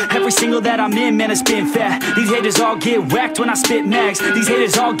stacks. Every single that I'm in, man, it's been fat. These haters all get whacked when I spit max. These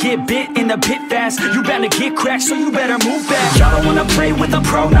haters all get bit in the pit fast. You bound to get cracked, so you better move back. Y'all don't wanna play with a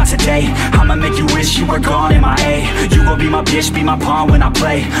pro, not today. I'ma make you wish you were gone in my A. You gon' be my bitch, be my pawn when I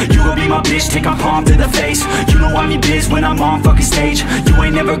play. You gon' be my bitch, take my palm to the face. You know I'm in biz when I'm on fucking stage. You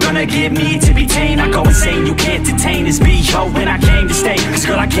ain't never gonna get me to be tame. I go insane, you can't detain this B.O. when I came to stay. Cause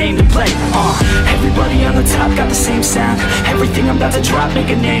girl, I came to play. Everybody on the top got the same sound. Everything I'm about to drop, make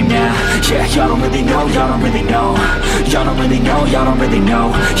a name now. Yeah, y'all don't really know, y'all don't really know. Y'all don't really know, y'all don't really know.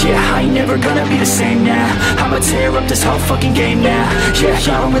 Yeah, I ain't never gonna be the same now. I'ma tear up this whole fucking game now. Yeah,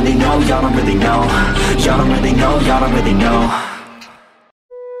 y'all don't really know, y'all don't really know. Y'all don't really know, y'all don't really know.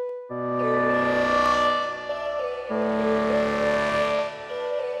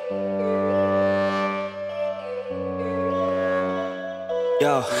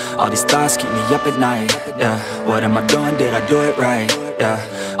 Yo, all these thoughts keep me up at night. Yeah, what am I doing? Did I do it right?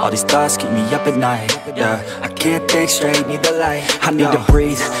 Yeah, all these thoughts keep me up at night. Yeah, I can't think straight, need the light. I need to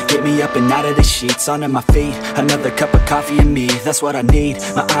breathe, get me up and out of the sheets. Onto my feet, another cup of coffee and me. That's what I need,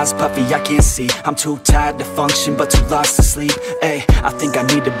 my eyes puffy, I can't see. I'm too tired to function, but too lost to sleep. Ay, I think I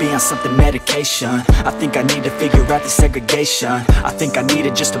need to be on something medication. I think I need to figure out the segregation. I think I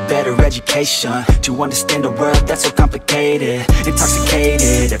needed just a better education to understand a world that's so complicated.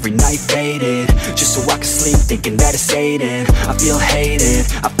 Intoxicated, every night faded, just so I can sleep thinking that it's Satan. I feel hated,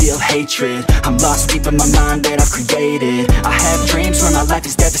 I feel hatred. I'm lost deep in my mind that I've created. I have dreams when my life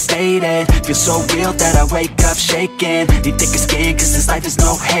is devastated. Feel so real that I wake up shaking. Need thicker skin cause this life is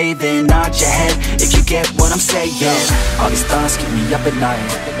no haven. Nod your head if you get what I'm saying. All these thoughts keep me up at night.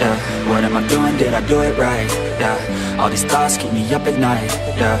 Yeah, what am I doing? Did I do it right? Yeah, all these thoughts keep me up at night.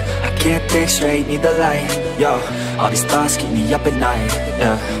 Yeah, I can't think straight, need the light. Yo, all these thoughts keep me up at night.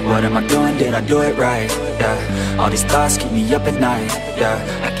 Yeah, what am I doing? Did I do it right? Yeah, all these thoughts keep me up at night. Yeah,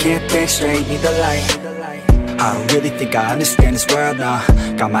 I can't think straight, need the light. I don't really think I understand this world now.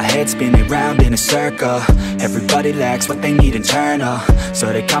 Got my head spinning round in a circle. Everybody lacks what they need internal,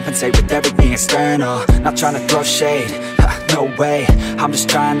 so they compensate with everything external. Not trying to throw shade, no way. I'm just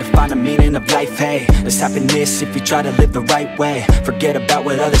trying to find the meaning of life, hey. There's happiness if you try to live the right way. Forget about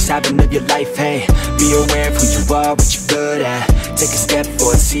what others have and live your life, hey. Be aware of who you are, what you're good at. Take a step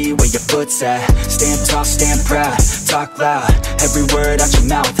forward, see where your foot's at. Stand tall, stand proud, talk loud. Every word out your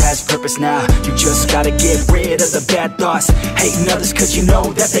mouth has purpose now. You just gotta get rid of the bad thoughts. Hating others cause you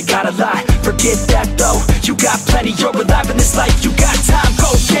know that they got a lie. Forget that though, you got plenty, you're alive in this life. You got time, go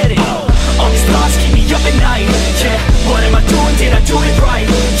get it. All these thoughts keep me up at night. Yeah, what am I doing? Did I do it right?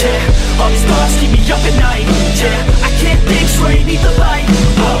 Yeah, all these thoughts keep me up at night. Yeah, I can't think straight, need the light.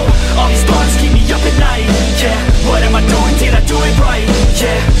 All these thoughts keep me up at night. Yeah, what am I doing? Did I do it right?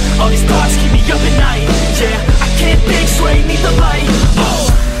 Yeah, all these thoughts keep me up at night. Yeah, I can't think straight, need the light.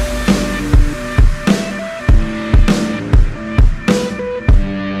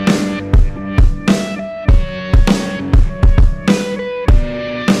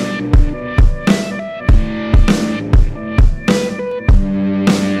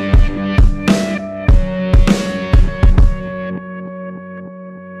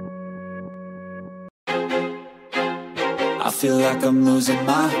 I feel like I'm losing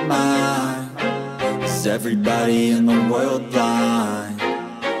my mind. Is everybody in the world blind?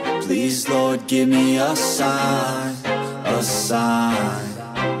 Please, Lord, give me a sign, a sign.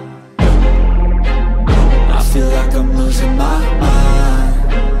 I feel like I'm losing my mind.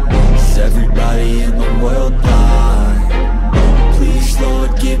 Is everybody in the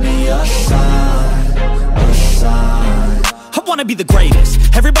wanna be the greatest.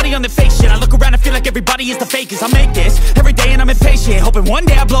 Everybody on the fake shit, I look around and feel like everybody is the fakest. I make this every day and I'm impatient, hoping one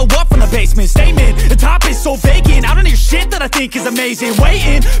day I blow up from the basement. Statement, the top is so vacant, I don't hear shit that I think is amazing.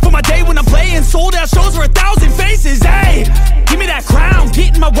 Waiting for my day when I'm playing sold out shows for 1,000 faces. Hey, give me that crown,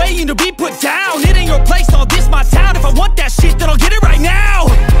 get in my way and to be put down. It ain't your place, no, this my town. If I want that shit, then I'll get it right now.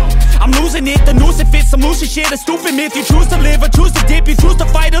 I'm losing it, the noose it fits, some loose shit, a stupid myth. You choose to live or choose to dip, you choose to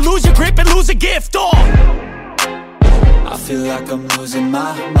fight or lose your grip and lose a gift. I feel like I'm losing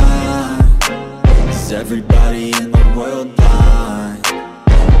my mind. Is everybody in the world blind?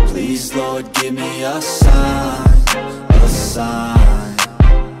 Please, Lord, give me a sign, a sign.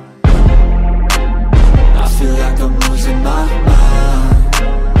 I feel like I'm losing my mind.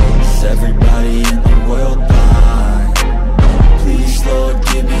 Is everybody in the world blind? Please, Lord,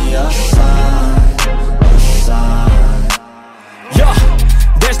 give me a sign, a sign. Yeah.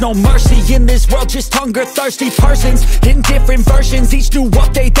 There's no mercy in this world, just hunger-thirsty persons in different versions. Each new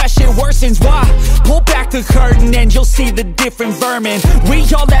update, that shit worsens. Why? Pull back the curtain and you'll see the different vermin. We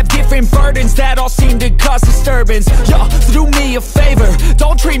all have different burdens that all seem to cause disturbance. Yo, do me a favor,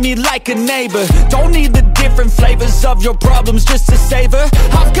 don't treat me like a neighbor. Don't need the different flavors of your problems just to savor.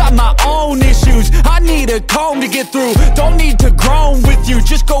 I've got my own issues, I need a comb to get through. Don't need to groan with you,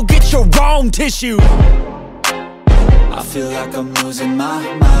 just go get your own tissue. I feel like I'm losing my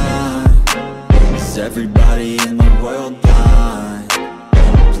mind. Is everybody in the world blind?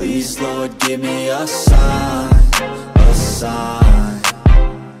 Please, Lord, give me a sign, a sign.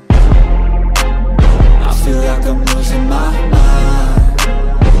 I feel like I'm losing my mind.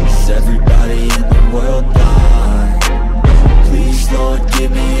 Is everybody in the world blind? Please, Lord,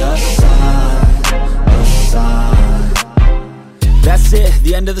 give me a sign, a sign. That's it,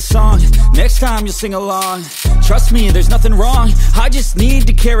 the end of the song. Next time you'll sing along. Trust me, there's nothing wrong, I just need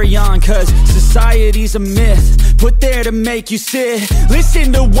to carry on. Cause society's a myth, put there to make you sit.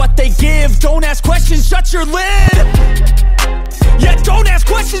 Listen to what they give, don't ask questions, shut your lid. Yeah, don't ask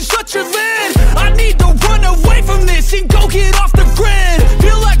questions, shut your lid. I need to run away from this and go get off the grid.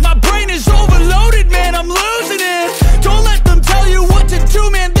 Feel like my brain is overloaded, man, I'm losing it. Don't let them tell you what to do,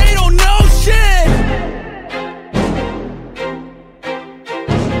 man, they don't know shit.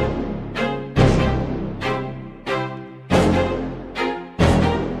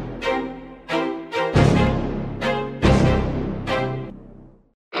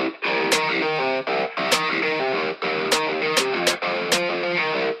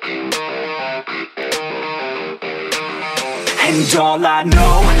 And all I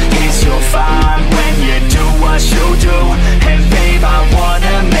know is you're fine when you do what you do. And babe, I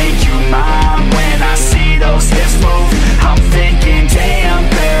wanna make you mine. When I see those hips move, I'm thinking, damn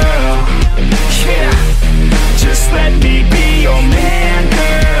girl, yeah, just let me be your man,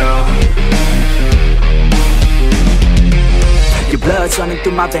 girl. Your blood's running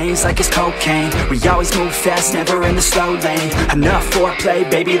through my veins like it's cocaine. We always move fast, never in the slow lane. Enough foreplay,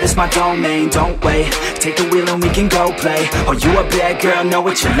 baby, this my domain. Don't wait, take the wheel and we can go play. Oh, you a bad girl, know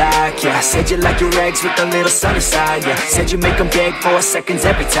what you like, yeah. Said you like your eggs with a little sunny side, yeah. Said you make them beg for seconds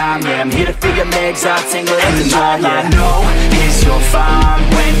every time, yeah. I'm here to feel your legs all tingle in the night, yeah. And all I know is you're fine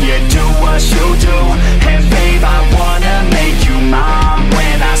when you do what you do. And babe, I wanna make you mine.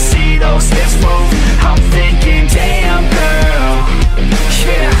 When I see those hips move, I'm thinking, damn girl,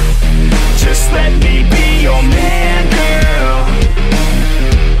 yeah, just let me be your man, girl.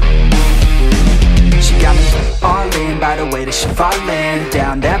 She got me all in by the way that she fallin'.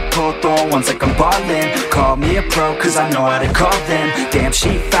 Down that pole, throwing ones like I'm ballin'. Call me a pro, cause I know how to call them. Damn,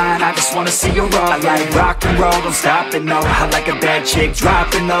 she fine, I just wanna see her roll. I like rock and roll, don't stop it, no. I like a bad chick,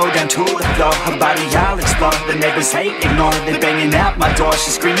 dropping low, down to the floor. Her body, I'll explore, the neighbors hate, ignore. They banging out my door,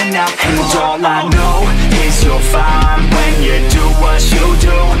 she's screaming out. And all I know is you're fine when you do what you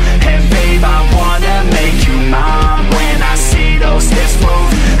do. And babe, I wanna make you mine. When I see those hips move,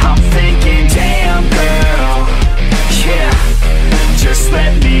 I'm thinking, damn girl, yeah, just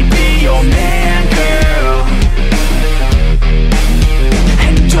let me be your man, girl.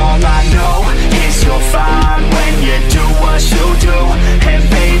 And all I know is you're fine when you do what you do. And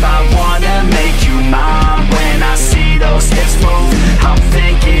babe, I wanna make you mine. When I see those hips move, I'm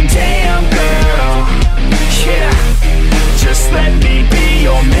thinking, damn girl, yeah, just let me be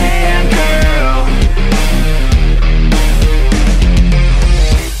your man, girl.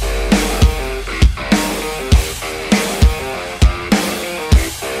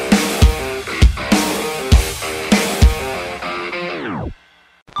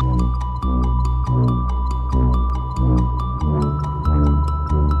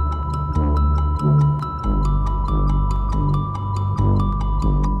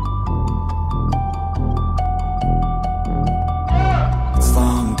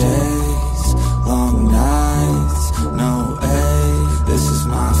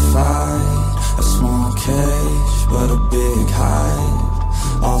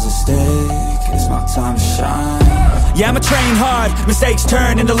 time to shine. Yeah, I'ma train hard, mistakes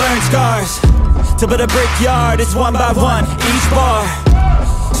turn into learned scars. To build a brickyard, it's one by one, each bar.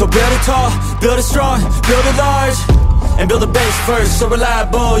 So build it tall, build it strong, build it large, and build a base first, so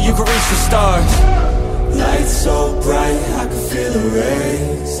reliable you can reach the stars. Lights so bright, I can feel the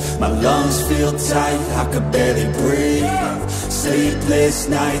rays. My lungs feel tight, I could barely breathe. Sleepless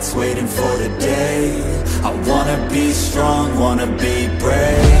nights waiting for the day. I wanna be strong, wanna be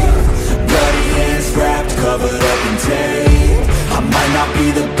brave. Bloody hands wrapped, covered up in tape. I might not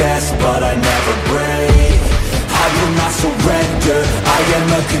be the best, but I never break. I will not surrender, I am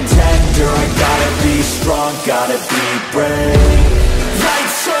a contender. I gotta be strong, gotta be brave.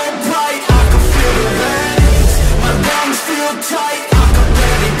 Lights so bright, I can feel the rays. My lungs feel tight, I can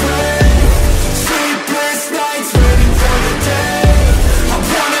barely breathe. Sleepless nights waiting for the day. I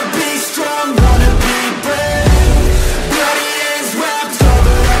wanna be strong, wanna be brave. Bloody hands wrapped,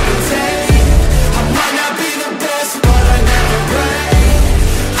 covered up in tape. I might not be the best, but I never break.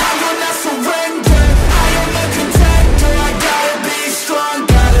 I will not surrender, I am a contender. I gotta be strong,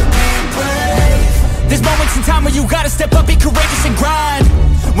 gotta be brave. There's moments in time where you gotta step up, be courageous and grind.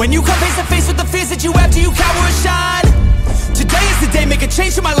 When you come face to face with the fears that you have, do you cower or shine? Today is the day, make a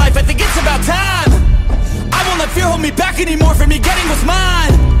change in my life, I think it's about time. I won't let fear hold me back anymore from me getting what's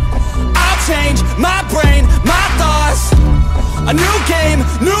mine. I'll change my brain, my thoughts. A new game,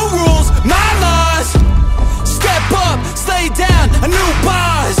 new rules, my laws. Step up, slay down, a new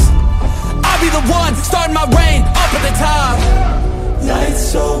boss. I'll be the one, starting my reign, up at the top. Lights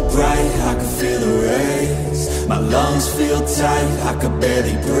so bright, I can feel the rays. My lungs feel tight, I could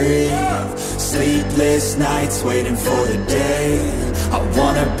barely breathe. Sleepless nights waiting for the day. I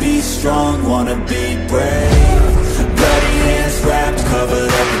wanna be strong, wanna be brave. Bloody hands wrapped, covered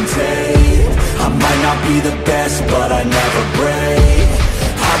up in tape. I might not be the best, but I never break.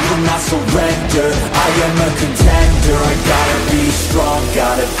 I will not surrender, I am a contender. I gotta be strong,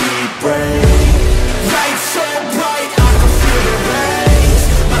 gotta be brave. Lights so bright, I can feel the rays.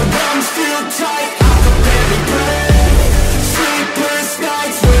 My lungs feel tight, I can barely breathe. Sleepless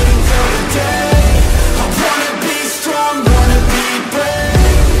nights waiting for the day. I wanna be strong, wanna be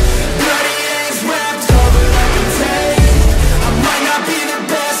brave. Bloody hands wrapped, covered up in tape. I might not be the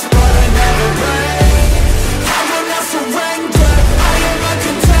best, but I never break. I will not surrender, I am a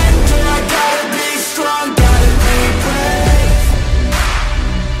contender. I gotta be strong, gotta be brave.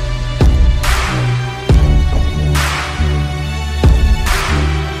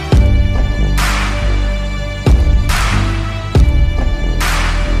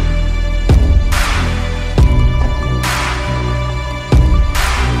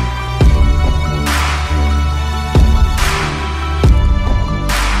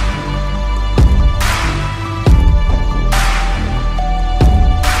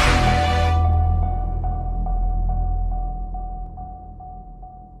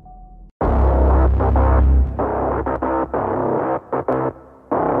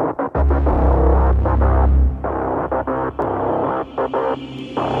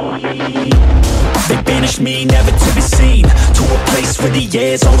 They banished me, never to be seen, to a place where the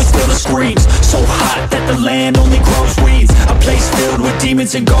air's always filled with screams. So hot that the land only grows weeds. A place filled with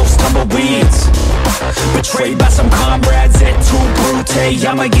demons and ghosts, tumbleweeds. Betrayed by some comrades, et tu brute.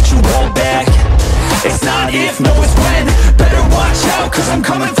 I might get you all back. It's not if, no it's when. Better watch out, cause I'm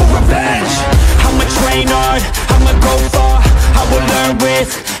coming for revenge. I'ma train hard, I'ma go far. I will learn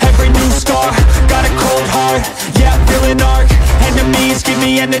with every new scar. Got a cold heart, yeah, I'm feeling arc. Enemies give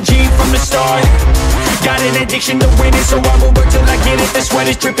me energy from the start. Got an addiction to winning, so I will work till I get it. The sweat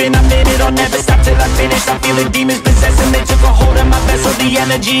is dripping, I'm in it, I'll never stop till I finish. I'm feeling demons possessing, they took a hold of my vessel. The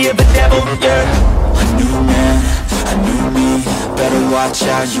energy of a devil, yeah. A new man, a new me. Better watch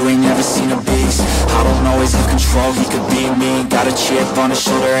out, you ain't never seen a beast. I don't always have control, he could be me. Got a chip on his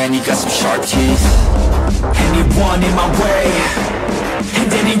shoulder and he got some sharp teeth. Anyone in my way, and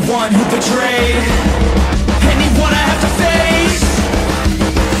anyone who betrayed, anyone I have to face,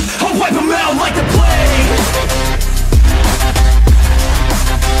 I'll wipe them out like the plague.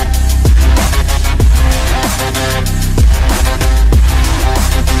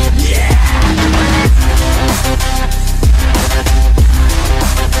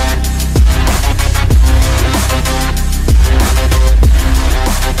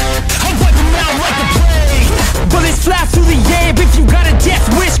 Fly through the air, if you got a death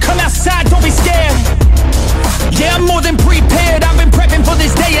wish, come outside, don't be scared. Yeah, I'm more than prepared, I've been prepping for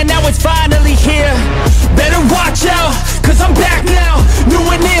this day and now it's finally here. Better watch out, cause I'm back now. New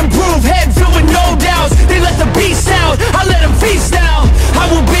and improved, head filled with no doubts. They let the beast out, I let them feast now. I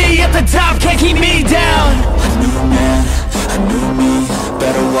will be at the top, can't keep me down. A new man, a new me.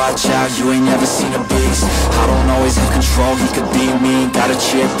 Better watch out, you ain't never seen a control, he could be me. Got a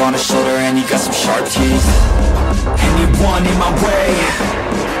chip on his shoulder and he got some sharp teeth. Anyone in my way,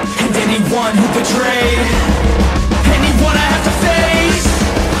 and anyone who betrayed, anyone I have to face,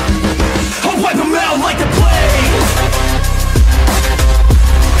 I'll wipe them out like the plague.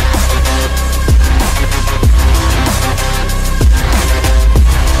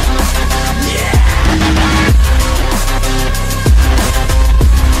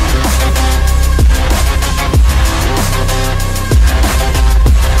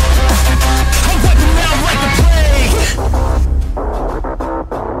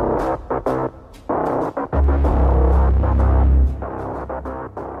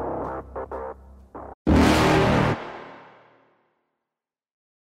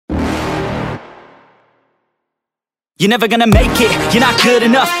 You're never gonna make it, you're not good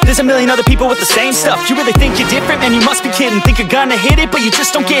enough. There's a million other people with the same stuff. You really think you're different? Man, you must be kidding. Think you're gonna hit it, but you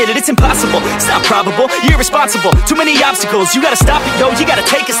just don't get it. It's impossible, it's not probable, you're irresponsible. Too many obstacles, you gotta stop it, yo. You gotta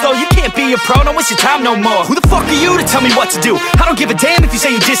take it slow, you can't be a pro. Don't waste your time no more. Who the fuck are you to tell me what to do? I don't give a damn if you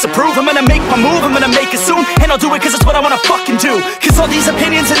say you disapprove. I'm gonna make my move, I'm gonna make it soon. And I'll do it cause it's what I wanna fucking do. Cause all these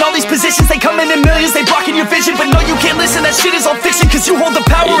opinions and all these positions, they come in millions, they blocking your vision. But no, you can't listen, that shit is all fiction. Cause you hold the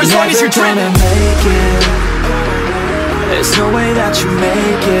power as long as you're dreaming. There's no way that you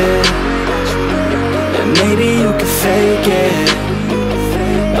make it, and maybe you can fake it,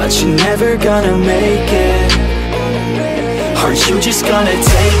 but you're never gonna make it. Aren't you just gonna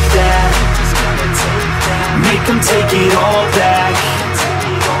take that? Make them take it all back.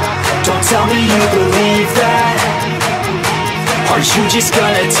 Don't tell me you believe that. Aren't you just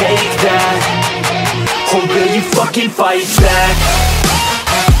gonna take that? Or will you fucking fight back?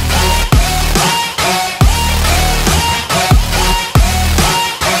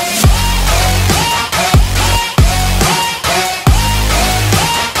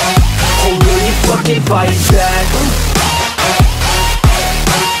 Fight back.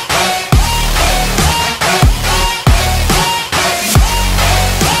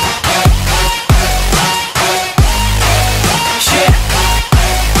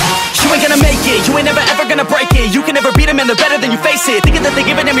 You ain't never ever gonna break it. You can never beat them and they're better than you face it. Thinking that they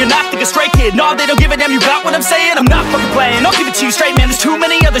give a damn, you're not, think a straight kid. No, they don't give a damn, you got what I'm saying? I'm not fucking playing, I'll give it to you straight, man. There's too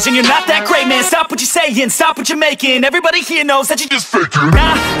many others and you're not that great, man. Stop what you're saying, stop what you're making. Everybody here knows that you just faking.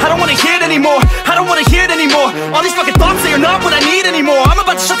 Nah, I don't wanna hear it anymore, I don't wanna hear it anymore. All these fucking thoughts, they are not what I need anymore. I'm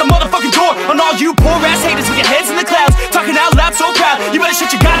about to shut the motherfucking door on all you poor ass haters with your heads in the clouds, talking out loud so proud. You better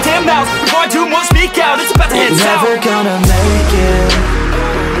shut your goddamn mouth before I do more speak out. It's about to head south. You're never gonna make it.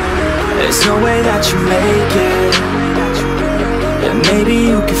 There's no way that you make it, and maybe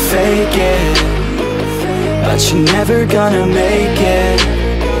you can fake it, but you're never gonna make it.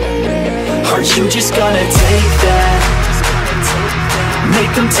 Aren't you just gonna take that? Make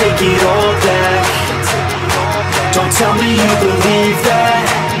them take it all back. Don't tell me you believe that.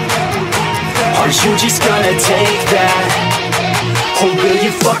 Aren't you just gonna take that? Or will you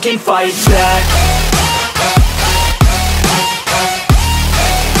fucking fight back?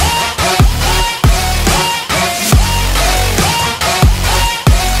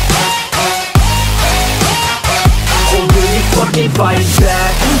 Fight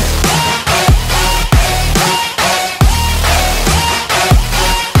back.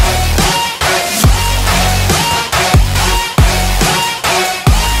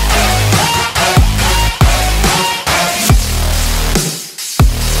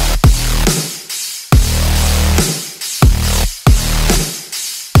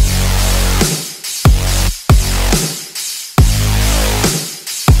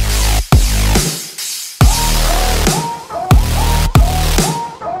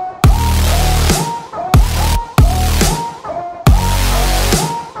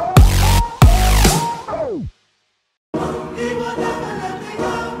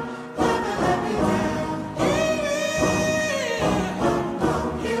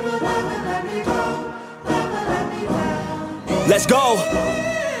 Let's go.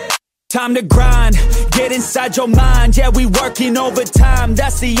 Time to grind, get inside your mind. Yeah, we working overtime,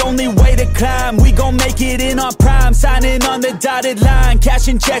 that's the only way to climb. We gon' make it in our prime, signing on the dotted line,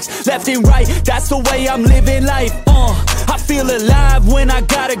 cashing checks left and right, that's the way I'm living life. I feel alive when I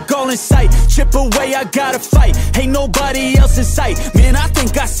got a goal in sight. Chip away, I gotta fight, ain't nobody else in sight. Man, I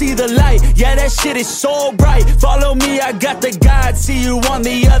think I see the light, yeah, that shit is so bright. Follow me, I got the guide, see you on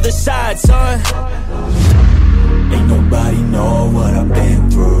the other side, son. Ain't nobody know what I've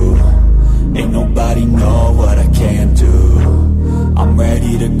been through. Ain't nobody know what I can do. I'm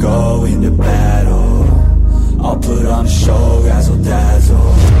ready to go into battle. I'll put on a show, razzle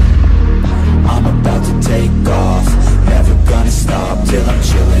dazzle. I'm about to take off, never gonna stop till I'm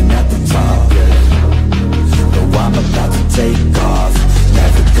chilling at the top, yeah. No, I'm about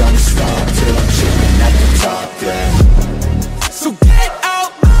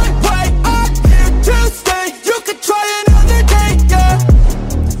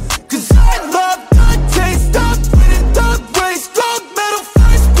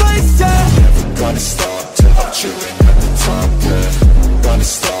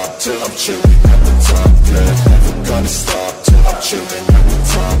chilling at the top, yeah. Never gonna stop till I'm chilling at the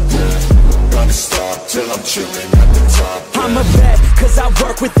top, yeah. Gonna stop till I'm chilling at the top, yeah. I'm a vet, cause I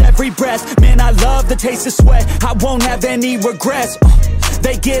work with every breath. Man, I love the taste of sweat, I won't have any regrets.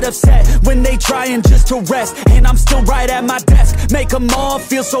 They get upset when they trying just to rest, and I'm still right at my desk, make them all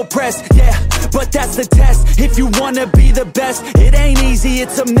feel so pressed. Yeah, but that's the test. If you wanna be the best, it ain't easy,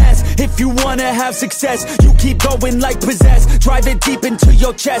 it's a mess. If you wanna have success, you keep going like possessed. Drive it deep into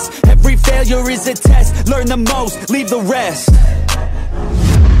your chest. Every failure is a test. Learn the most, leave the rest.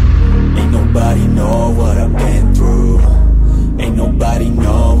 Ain't nobody know what I've been through. Ain't nobody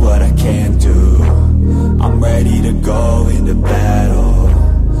know what I can do. I'm ready to go into battle.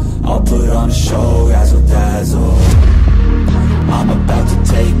 I'll put on a show, razzle dazzle. I'm about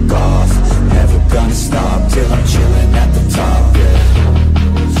to take off, never gonna stop till I'm chilling at the top, yeah.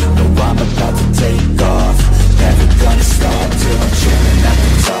 No, I'm about to take off, never gonna stop till I'm chilling at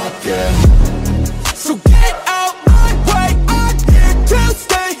the top, yeah. So get out my way, I'm here to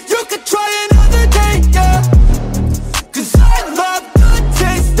stay. You could try another day, yeah. Cause I love the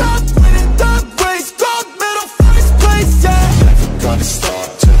taste of winning the race. Gold medal, first place, yeah. Never gonna stop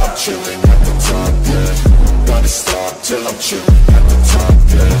till I'm chilling at the top, yeah. Gonna stop till I'm chilling at the top,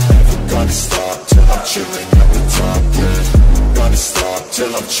 yeah. Never gonna stop till I'm chilling at the top, yeah. Gonna stop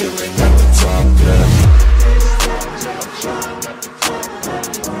till I'm chilling at the top, yeah. Till I'm chilling at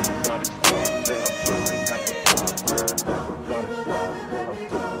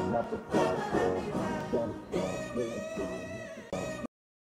the top.